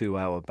break the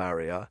 2-hour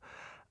barrier.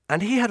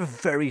 And he had a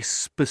very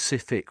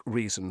specific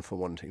reason for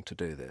wanting to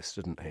do this,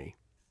 didn't he?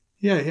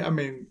 Yeah, I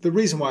mean, the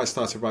reason why I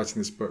started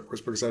writing this book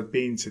was because I'd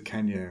been to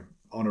Kenya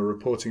on a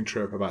reporting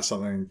trip about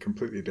something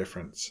completely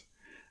different,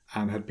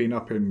 and had been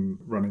up in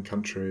running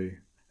country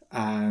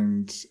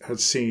and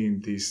had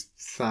seen these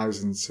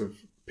thousands of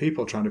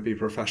people trying to be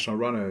professional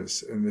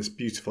runners in this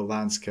beautiful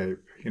landscape,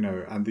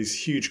 and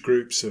these huge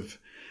groups of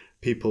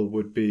people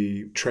would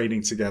be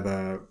training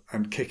together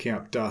and kicking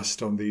up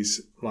dust on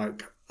these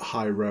like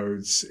high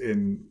roads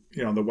in,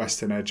 on the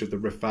western edge of the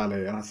Rift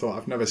Valley. And I thought,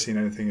 I've never seen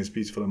anything as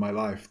beautiful in my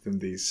life than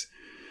these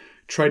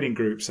training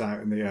groups out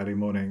in the early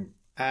morning.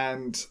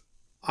 And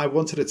I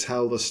wanted to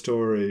tell the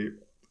story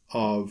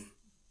of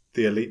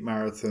the elite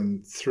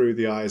marathon through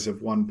the eyes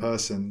of one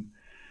person.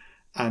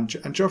 And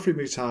Geoffrey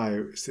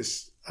Mutai is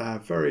this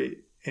very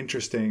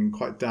interesting,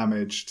 quite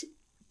damaged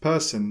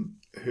person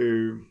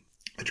who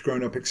had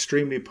grown up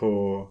extremely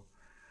poor,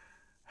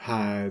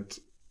 had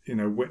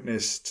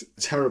witnessed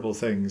terrible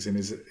things in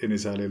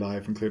his early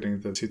life, including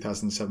the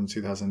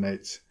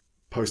 2007-2008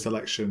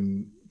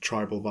 post-election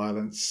tribal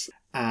violence.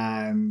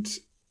 And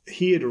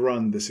he had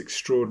run this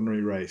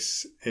extraordinary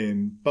race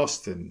in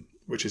Boston,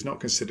 which is not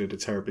considered a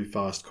terribly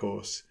fast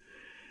course.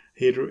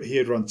 He had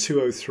run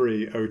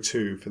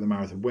 2:03.02 for the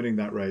marathon, winning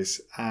that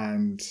race,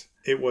 and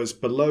it was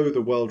below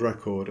the world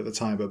record at the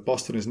time, but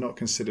Boston is not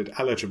considered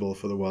eligible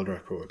for the world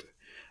record.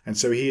 And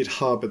so he had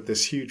harbored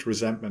this huge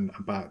resentment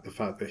about the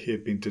fact that he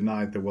had been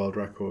denied the world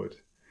record,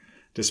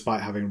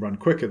 despite having run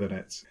quicker than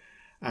it.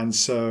 And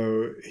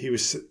so he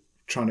was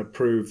trying to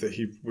prove that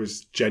he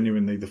was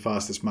genuinely the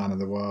fastest man in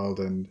the world,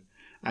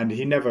 and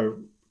he never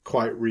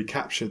quite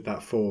recaptured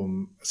that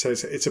form. So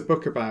it's a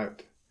book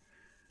about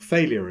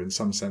failure in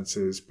some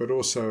senses, but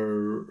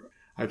also,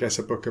 I guess,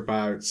 a book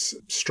about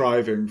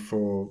striving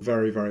for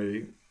very,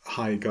 very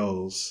high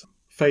goals.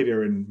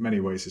 Failure in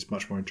many ways is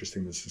much more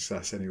interesting than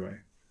success anyway,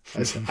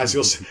 as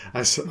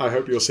I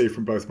hope you'll see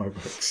from both my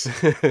books.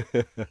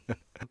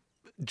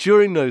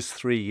 During those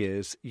 3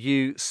 years,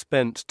 you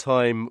spent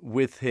time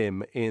with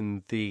him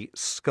in the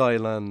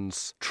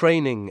Skylands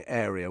training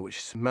area, which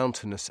is a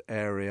mountainous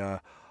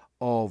area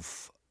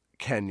of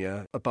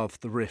Kenya above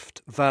the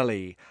Rift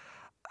Valley.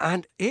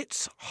 And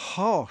it's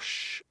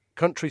harsh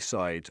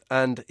countryside,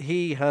 and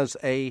he has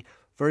a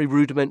very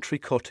rudimentary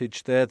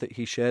cottage there that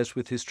he shares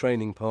with his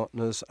training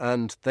partners,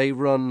 and they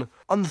run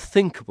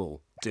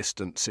unthinkable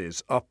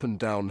distances up and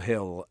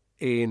downhill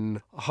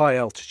in high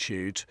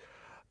altitude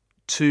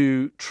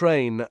to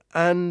train.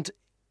 And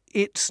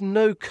it's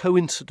no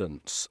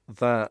coincidence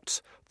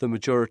that the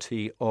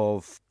majority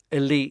of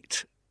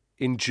elite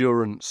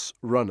endurance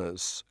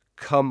runners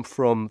come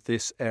from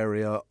this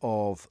area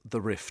of the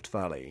Rift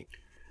Valley.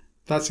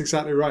 That's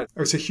exactly right.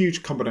 It's a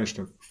huge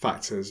combination of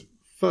factors.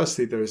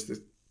 Firstly, there is this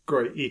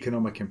great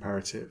economic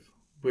imperative,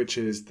 which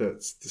is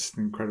that this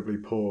incredibly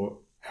poor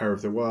area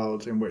of the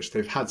world in which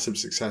they've had some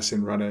success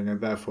in running,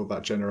 and therefore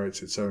that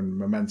generates its own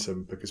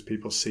momentum because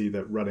people see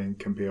that running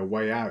can be a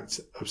way out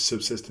of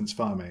subsistence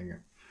farming.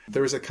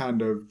 There is a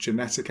kind of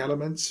genetic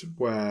element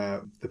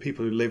where the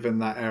people who live in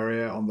that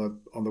area on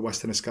the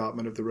western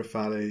escarpment of the Rift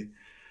Valley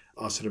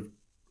are sort of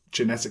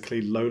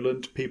genetically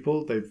lowland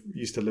people. They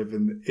used to live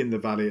in the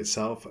valley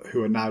itself,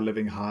 who are now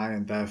living high,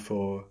 and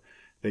therefore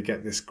they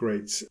get this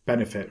great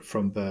benefit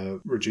from the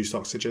reduced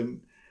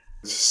oxygen.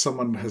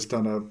 Someone has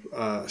done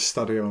a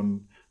study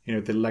on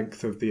the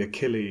length of the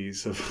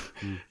Achilles of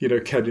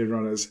Kenyan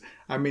runners.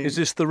 I mean, is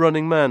this the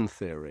Running Man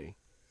theory?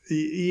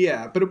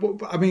 Yeah, but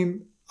I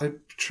mean, I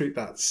treat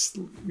that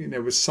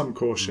with some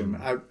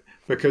caution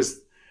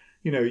because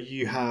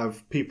you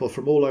have people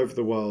from all over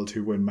the world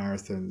who win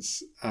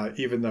marathons,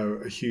 even though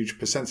a huge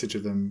percentage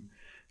of them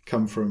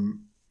come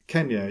from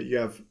Kenya. You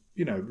have,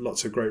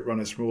 lots of great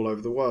runners from all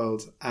over the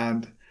world.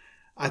 And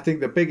I think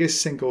the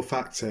biggest single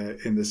factor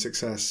in the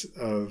success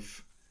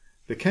of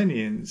the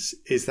Kenyans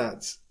is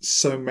that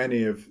so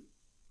many of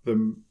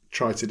them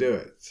try to do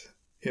it.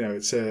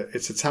 It's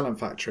a talent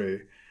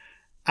factory.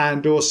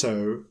 And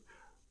also,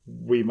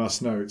 we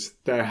must note,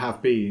 there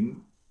have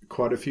been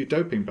quite a few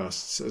doping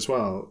busts as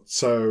well.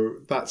 So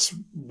that's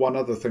one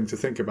other thing to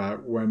think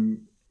about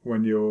when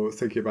you're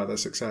thinking about their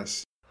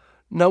success.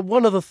 Now,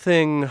 one other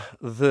thing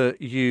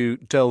that you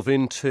delve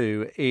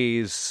into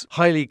is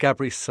Haile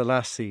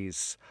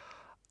Gebrselassie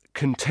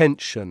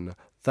contention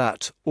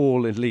that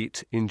all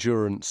elite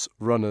endurance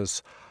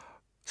runners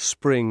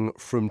spring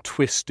from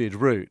twisted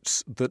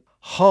roots, that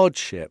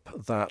hardship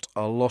that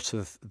a lot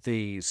of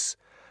these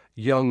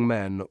young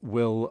men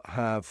will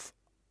have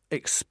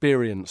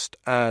experienced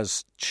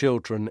as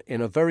children in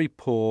a very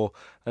poor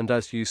and,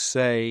 as you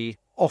say,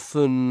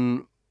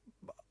 often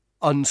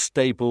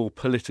unstable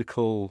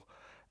political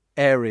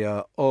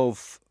area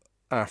of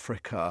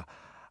Africa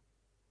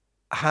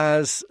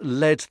has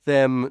led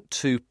them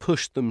to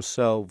push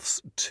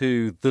themselves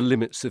to the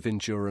limits of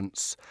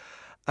endurance.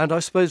 And I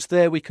suppose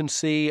there we can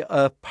see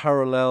a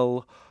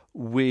parallel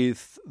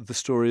with the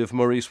story of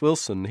Maurice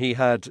Wilson. He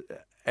had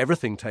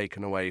everything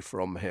taken away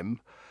from him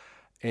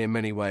in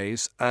many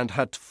ways, and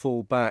had to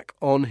fall back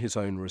on his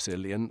own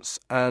resilience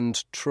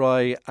and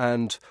try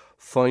and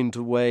find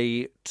a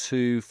way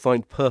to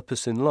find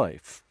purpose in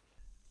life.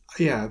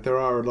 Yeah, there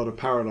are a lot of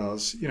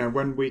parallels.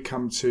 When we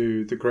come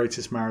to the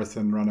greatest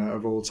marathon runner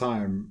of all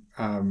time,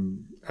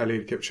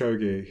 Eliud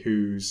Kipchoge,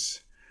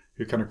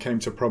 who kind of came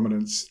to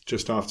prominence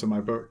just after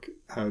my book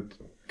had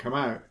come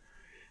out,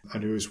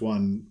 and who has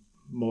won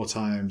more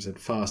times and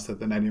faster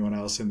than anyone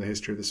else in the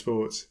history of the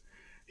sport.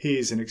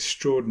 He's an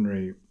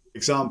extraordinary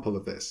example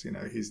of this.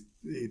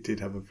 He did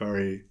have a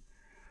very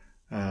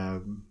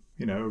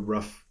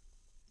rough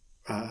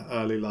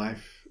early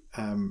life.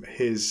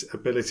 His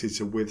ability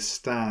to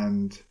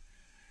withstand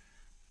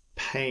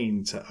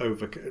pain to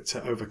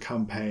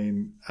overcome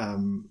pain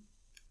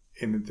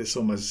in this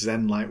almost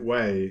Zen-like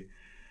way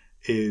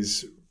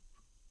is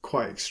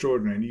quite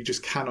extraordinary. And you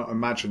just cannot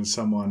imagine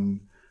someone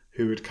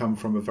who had come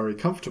from a very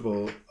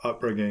comfortable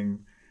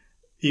upbringing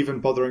even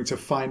bothering to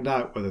find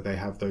out whether they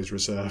have those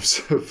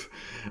reserves of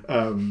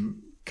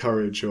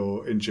courage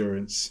or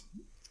endurance.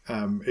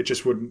 It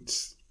just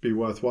wouldn't be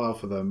worthwhile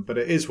for them. But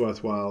it is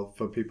worthwhile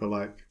for people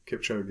like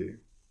Kipchoge.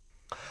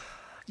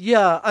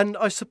 Yeah, and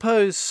I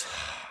suppose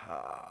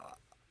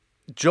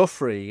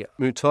Geoffrey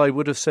Mutai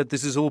would have said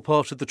this is all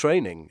part of the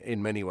training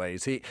in many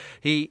ways.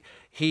 He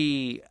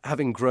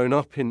having grown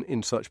up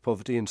in such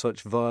poverty, in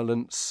such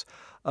violence,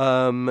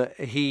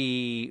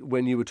 he,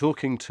 when you were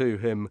talking to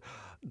him,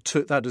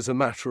 took that as a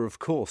matter of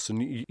course,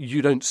 and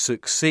you don't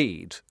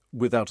succeed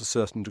without a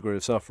certain degree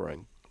of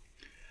suffering.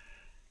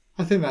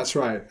 I think that's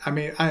right. I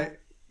mean, I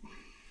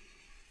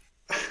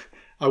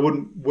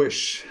wouldn't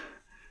wish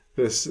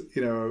this,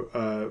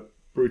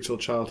 brutal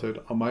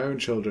childhood on my own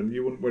children.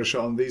 You wouldn't wish it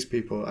on these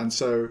people, and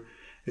so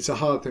it's a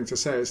hard thing to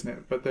say, isn't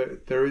it? But there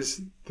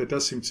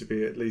does seem to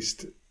be at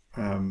least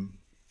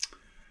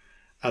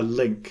a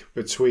link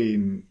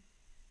between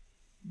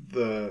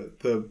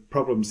the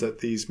problems that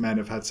these men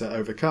have had to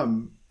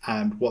overcome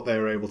and what they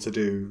are able to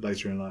do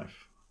later in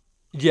life.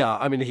 Yeah,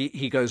 I mean,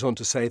 he goes on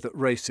to say that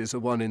races are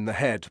won in the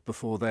head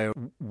before they're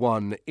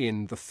won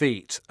in the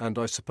feet, and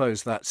I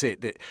suppose that's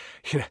it.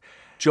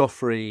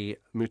 Geoffrey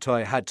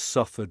Mutai had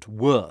suffered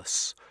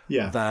worse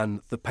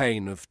than the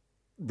pain of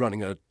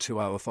running a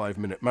 2-hour,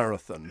 5-minute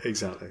marathon.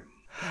 Exactly.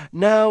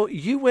 Now,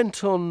 you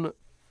went on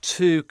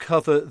to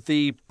cover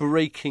the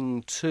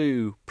Breaking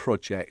 2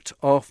 project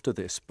after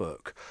this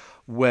book,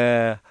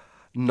 where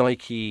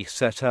Nike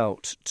set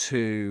out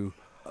to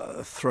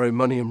throw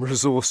money and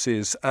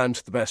resources and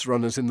the best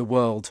runners in the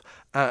world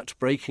at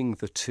breaking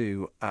the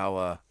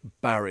 2-hour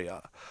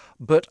barrier.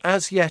 But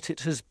as yet it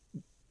has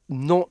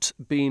not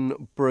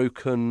been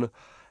broken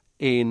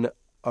in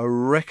a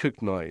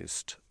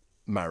recognised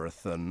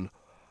marathon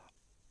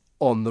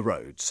on the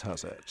roads,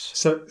 has it?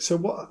 So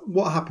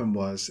what happened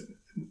was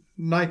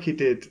Nike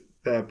did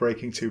their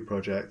Breaking 2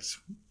 project,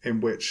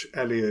 in which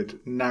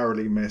Eliud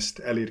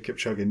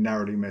Kipchoge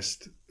narrowly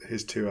missed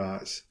his 2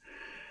 hours.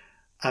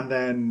 And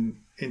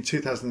then in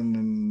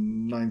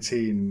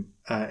 2019,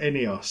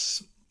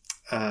 Ineos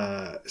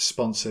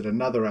sponsored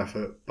another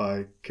effort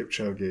by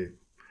Kipchoge.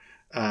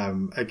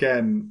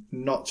 Again,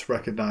 not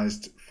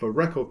recognised for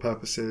record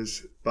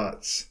purposes,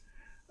 but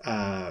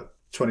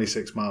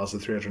 26 miles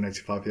and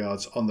 385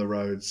 yards on the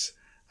roads.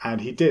 And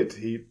he did.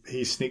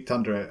 He sneaked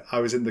under it.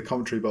 I was in the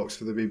commentary box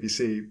for the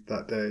BBC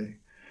that day.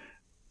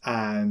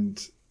 And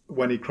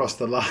when he crossed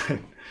the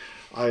line,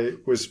 I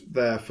was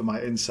there for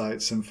my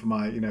insights and for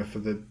for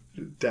the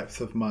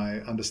depth of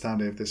my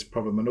understanding of this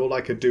problem. And all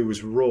I could do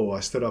was roar. I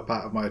stood up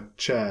out of my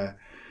chair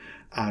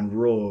and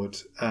roared.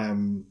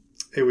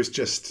 It was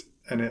just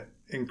an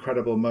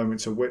incredible moment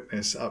to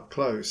witness up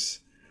close.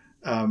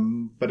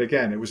 But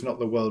again, it was not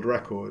the world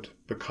record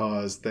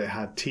because they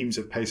had teams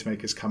of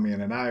pacemakers coming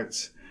in and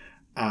out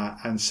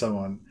and so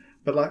on.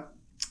 But like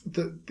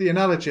the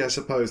analogy, I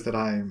suppose, that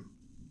I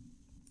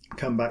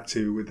come back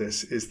to with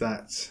this is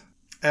that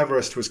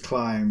Everest was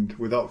climbed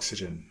with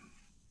oxygen.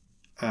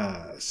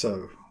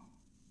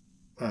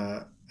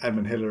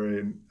 Edmund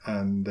Hillary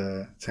and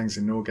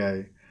Tenzing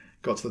Norgay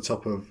got to the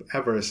top of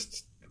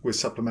Everest with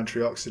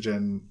supplementary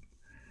oxygen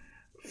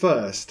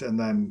first, and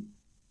then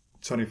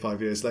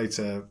 25 years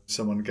later,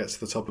 someone gets to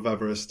the top of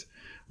Everest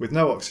with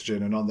no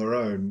oxygen and on their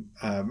own,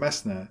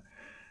 Messner.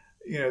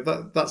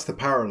 That's the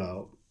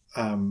parallel.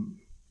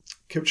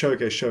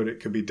 Kipchoge showed it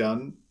could be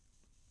done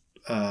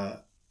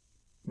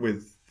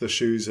with the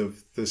shoes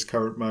of this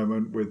current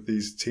moment, with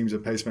these teams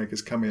of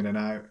pacemakers come in and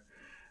out.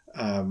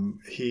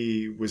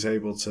 He was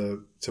able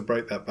to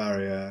break that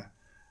barrier,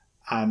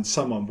 and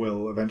someone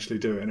will eventually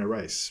do it in a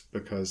race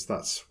because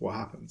that's what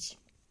happens.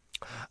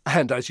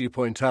 And as you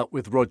point out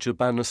with Roger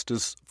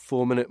Bannister's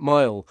 4-minute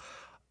mile,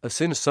 as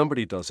soon as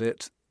somebody does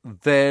it,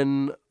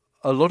 then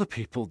a lot of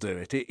people do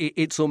it.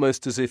 It's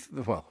almost as if,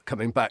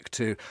 coming back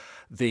to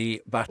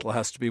the battle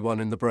has to be won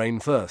in the brain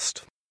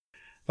first.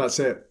 That's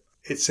it.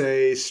 It's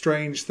a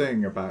strange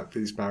thing about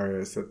these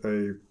barriers that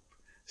they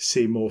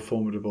seem more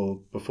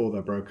formidable before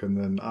they're broken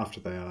than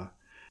after they are.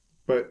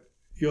 But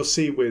you'll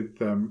see with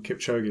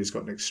Kipchoge, he's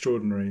got an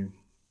extraordinary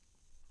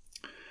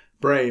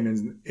brain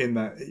in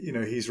that,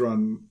 he's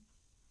run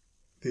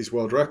these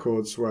world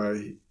records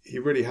where he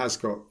really has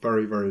got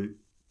very, very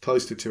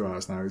close to 2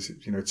 hours now. He's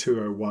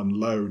 2:01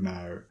 low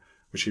now,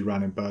 which he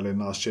ran in Berlin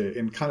last year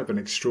in kind of an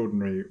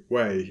extraordinary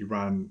way. He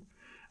ran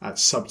at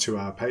sub 2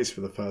 hour pace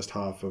for the first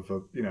half of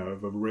a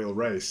real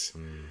race,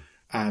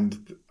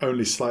 and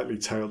only slightly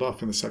tailed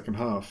off in the second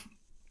half.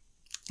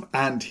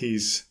 And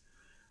he's,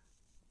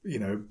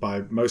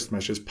 by most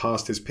measures,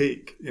 past his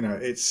peak.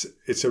 It's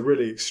a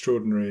really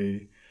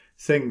extraordinary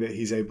thing that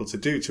he's able to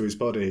do to his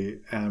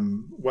body.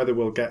 Whether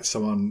we'll get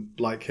someone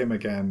like him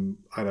again,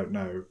 I don't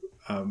know.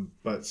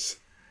 But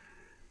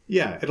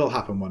yeah, it'll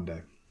happen one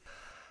day.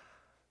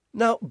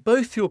 Now,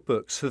 both your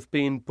books have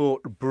been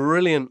brought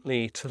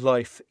brilliantly to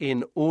life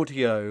in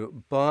audio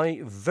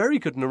by very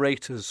good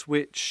narrators,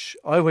 which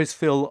I always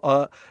feel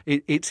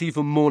it's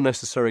even more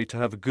necessary to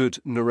have a good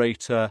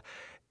narrator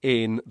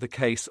in the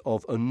case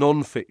of a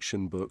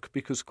non-fiction book,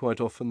 because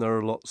quite often there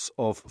are lots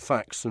of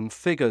facts and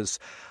figures.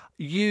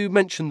 You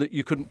mentioned that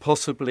you couldn't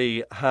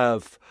possibly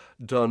have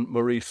done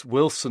Maurice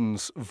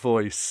Wilson's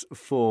voice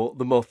for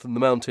The Moth and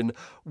The Mountain.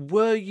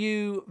 Were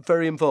you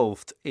very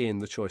involved in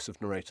the choice of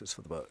narrators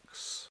for the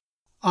books?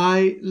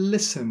 I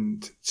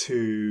listened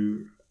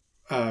to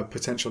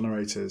potential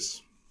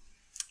narrators.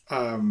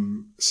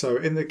 So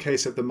in the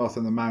case of The Moth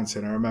and The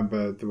Mountain, I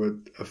remember there were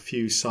a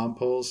few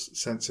samples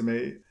sent to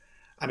me.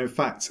 And in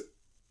fact,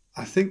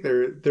 I think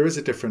there is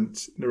a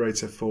different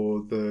narrator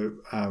for the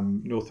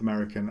North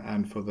American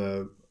and for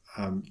the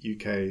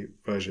UK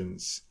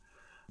versions.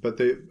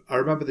 But I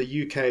remember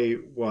the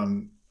UK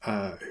one,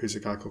 who's a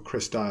guy called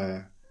Chris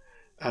Dyer,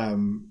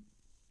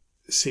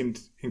 seemed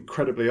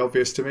incredibly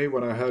obvious to me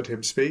when I heard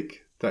him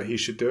speak that he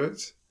should do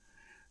it.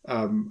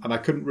 And I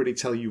couldn't really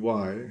tell you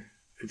why,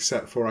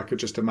 except for I could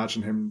just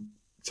imagine him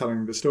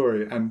telling the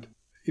story. And,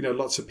 you know,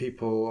 lots of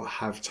people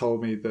have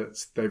told me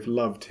that they've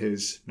loved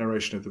his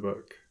narration of the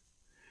book.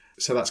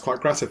 So that's quite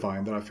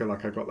gratifying that I feel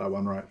like I got that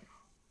one right.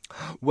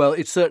 Well,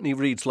 it certainly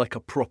reads like a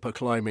proper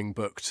climbing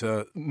book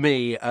to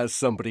me as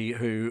somebody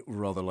who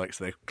rather likes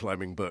their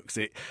climbing books.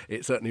 It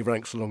certainly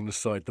ranks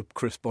alongside the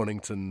Chris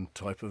Bonington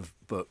type of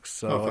books.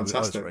 So I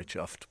was very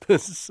chuffed.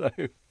 So,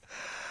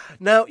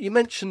 now, you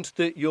mentioned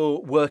that you're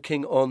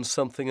working on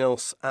something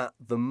else at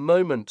the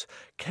moment.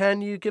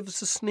 Can you give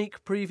us a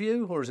sneak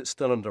preview, or is it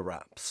still under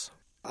wraps?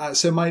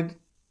 So my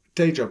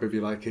day job, if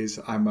you like, is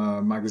I'm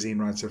a magazine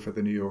writer for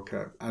The New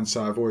Yorker. And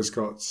so I've always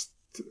got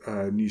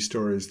new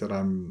stories that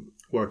I'm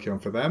working on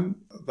for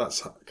them.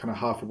 That's kind of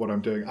half of what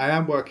I'm doing. I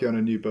am working on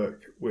a new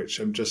book, which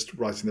I'm just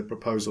writing the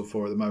proposal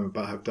for at the moment,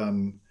 but have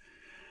done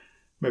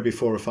maybe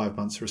 4 or 5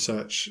 months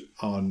research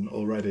on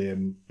already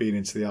and been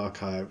into the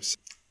archives.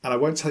 And I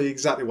won't tell you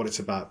exactly what it's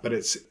about, but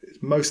it's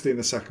mostly in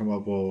the Second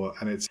World War,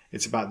 and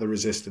it's about the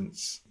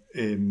resistance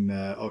in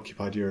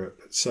occupied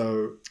Europe.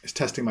 So it's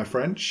testing my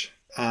French,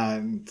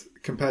 and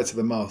compared to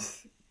The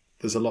Moth,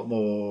 there's a lot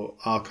more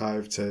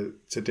archive to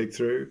dig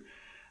through,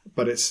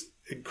 but it's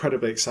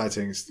incredibly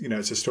exciting. You know,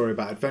 it's a story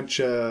about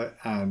adventure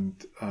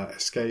and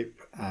escape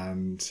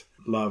and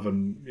love,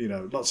 and, you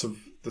know, lots of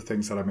the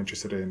things that I'm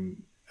interested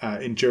in,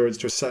 endurance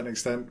to a certain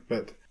extent.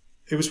 But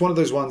it was one of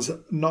those ones,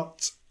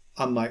 not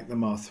unlike The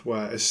Moth,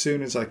 where as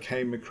soon as I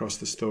came across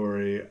the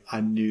story,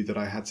 I knew that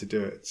I had to do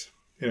it.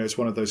 You know, it's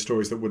one of those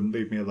stories that wouldn't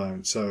leave me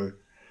alone. So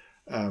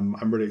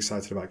I'm really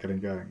excited about getting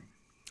going.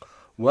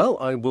 Well,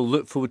 I will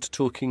look forward to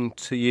talking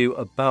to you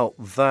about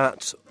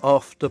that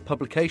after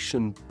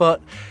publication.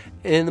 But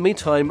in the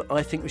meantime,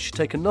 I think we should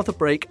take another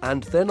break,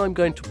 and then I'm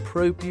going to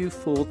probe you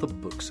for the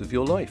books of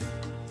your life.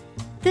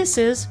 This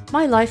is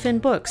My Life in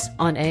Books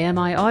on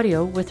AMI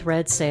Audio with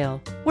Red Szell.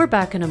 We're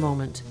back in a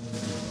moment.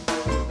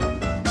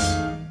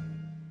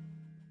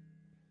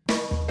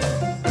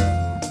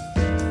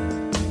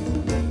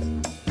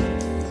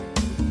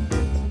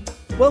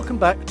 Welcome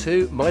back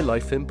to My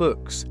Life in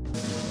Books.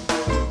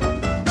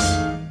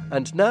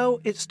 And now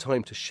it's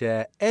time to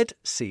share Ed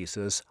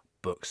Caesar's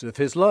books of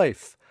his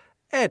life.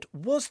 Ed,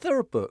 was there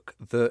a book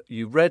that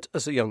you read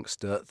as a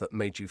youngster that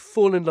made you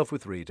fall in love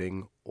with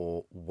reading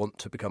or want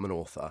to become an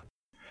author?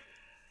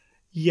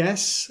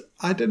 Yes.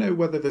 I don't know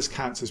whether this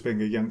counts as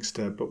being a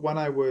youngster, but when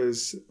I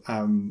was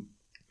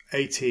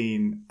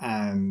 18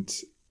 and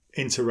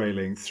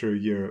interrailing through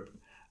Europe,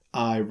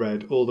 I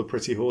read All the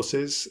Pretty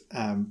Horses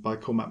by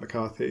Cormac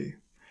McCarthy.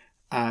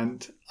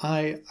 And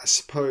I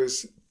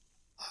suppose,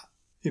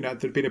 you know,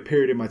 there'd been a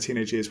period in my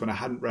teenage years when I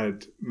hadn't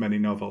read many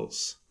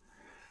novels.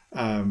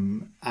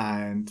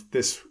 And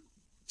this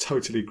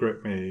totally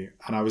gripped me.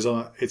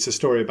 And it's a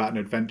story about an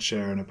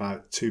adventure and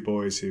about 2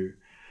 boys who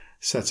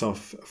set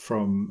off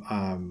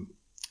from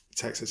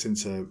Texas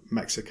into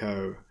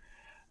Mexico,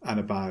 and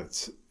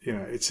about, you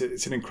know, it's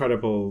an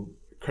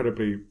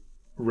incredibly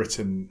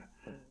written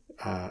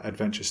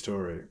adventure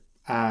story.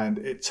 And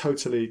it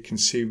totally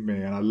consumed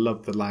me, and I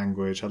loved the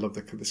language. I loved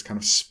this kind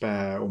of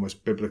spare,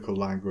 almost biblical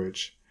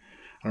language.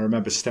 I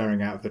remember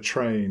staring out of the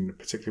train,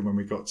 particularly when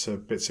we got to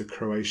bits of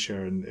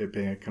Croatia and it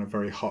being a kind of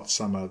very hot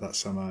summer that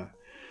summer,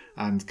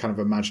 and kind of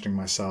imagining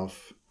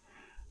myself,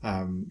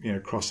 you know,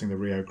 crossing the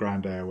Rio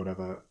Grande or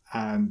whatever.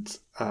 And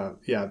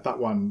that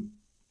one,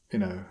 you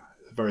know,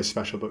 a very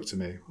special book to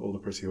me, All the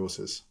Pretty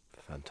Horses.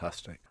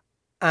 Fantastic.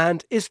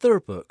 And is there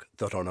a book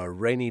that on a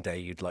rainy day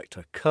you'd like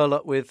to curl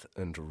up with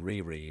and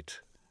reread?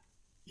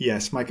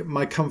 Yes,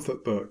 my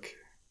comfort book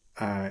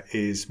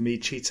is Me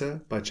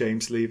Cheetah by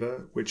James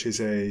Lever, which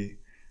is a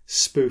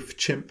spoof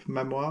chimp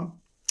memoir.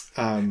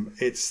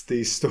 It's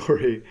the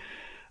story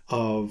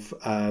of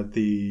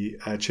the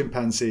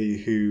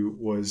chimpanzee who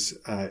was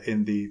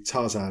in the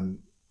Tarzan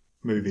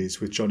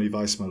movies with Johnny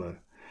Weissmuller.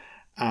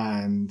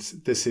 And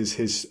this is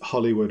his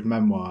Hollywood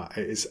memoir.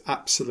 It is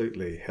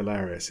absolutely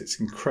hilarious. It's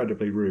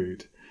incredibly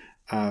rude.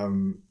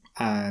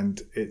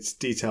 and it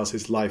details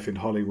his life in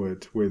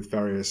Hollywood with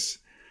various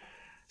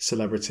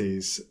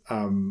celebrities.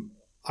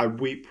 I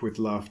weep with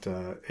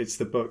laughter. It's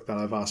the book that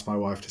I've asked my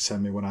wife to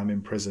send me when I'm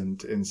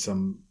imprisoned in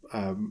some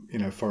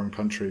foreign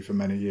country for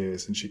many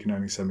years, and she can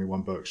only send me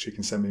one book. She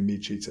can send me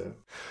Meat Cheetah.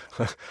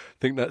 I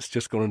think that's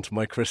just gone onto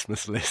my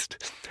Christmas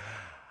list.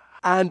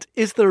 And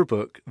is there a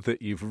book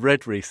that you've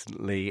read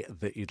recently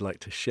that you'd like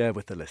to share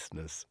with the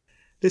listeners?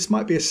 This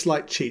might be a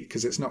slight cheat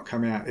because it's not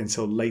coming out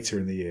until later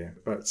in the year,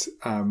 but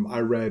I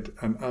read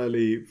an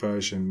early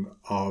version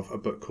of a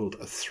book called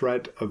A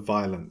Thread of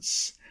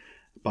Violence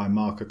by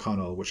Mark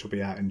O'Connell, which will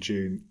be out in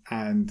June.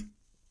 And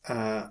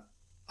I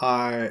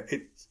found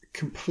it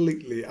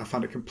completely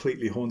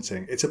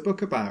haunting. It's a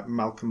book about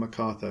Malcolm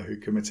MacArthur, who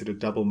committed a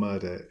double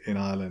murder in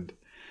Ireland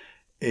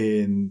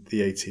in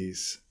the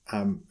 80s,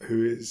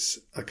 who is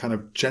a kind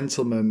of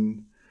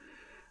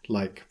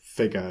gentleman-like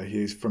figure.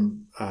 He's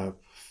from a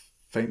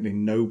faintly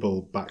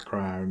noble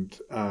background.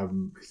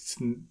 He's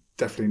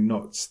definitely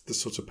not the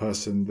sort of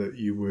person that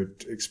you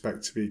would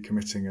expect to be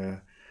committing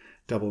a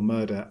double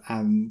murder.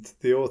 And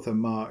the author,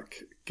 Mark,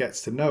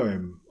 gets to know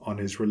him on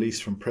his release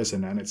from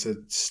prison, and it's a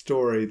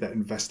story that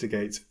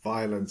investigates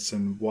violence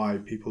and why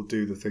people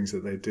do the things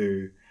that they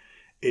do.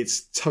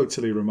 It's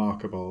totally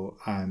remarkable,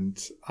 and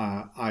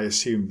I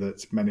assume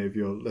that many of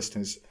your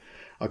listeners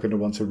are going to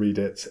want to read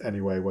it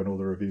anyway when all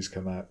the reviews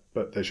come out,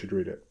 but they should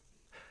read it.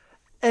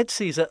 Ed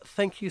Caesar,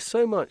 thank you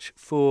so much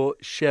for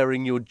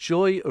sharing your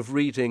joy of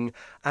reading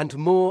and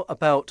more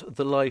about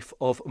the life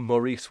of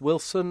Maurice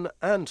Wilson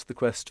and the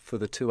quest for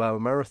the 2-hour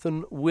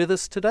marathon with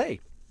us today.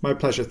 My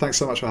pleasure. Thanks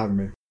so much for having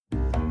me.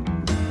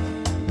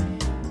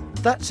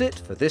 That's it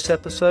for this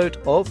episode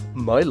of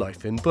My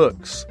Life in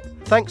Books.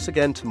 Thanks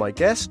again to my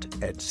guest,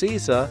 Ed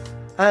Caesar,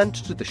 and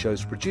to the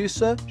show's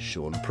producer,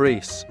 Sean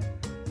Preece.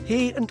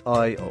 He and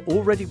I are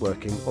already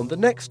working on the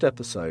next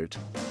episode.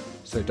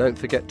 So don't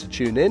forget to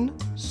tune in,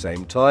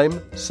 same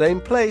time, same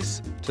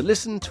place, to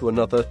listen to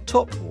another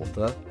top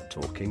author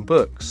talking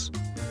books.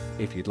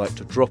 If you'd like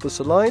to drop us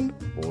a line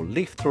or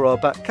leaf through our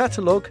back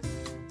catalogue,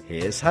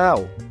 here's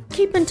how.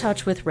 Keep in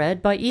touch with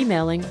Red by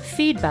emailing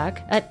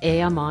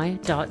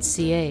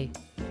feedback@ami.ca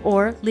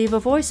or leave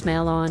a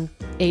voicemail on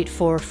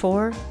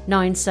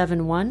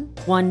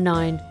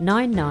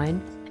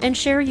 844-971-1999 and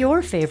share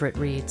your favourite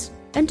reads.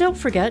 And don't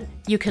forget,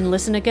 you can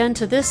listen again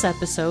to this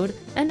episode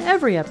and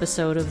every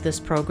episode of this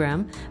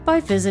program by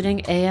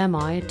visiting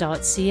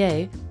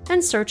ami.ca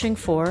and searching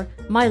for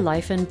My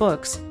Life in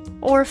Books,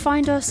 or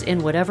find us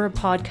in whatever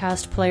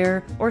podcast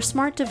player or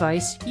smart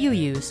device you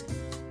use.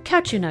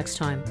 Catch you next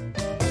time.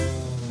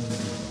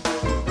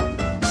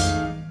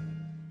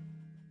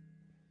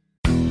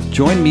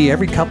 Join me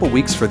every couple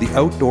weeks for the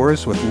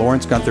Outdoors with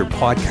Lawrence Gunther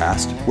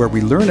podcast, where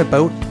we learn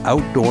about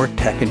outdoor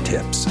tech and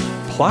tips.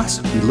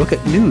 Plus, we look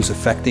at news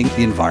affecting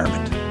the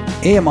environment.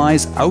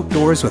 AMI's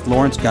Outdoors with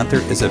Lawrence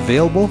Gunther is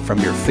available from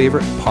your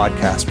favorite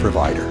podcast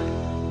provider.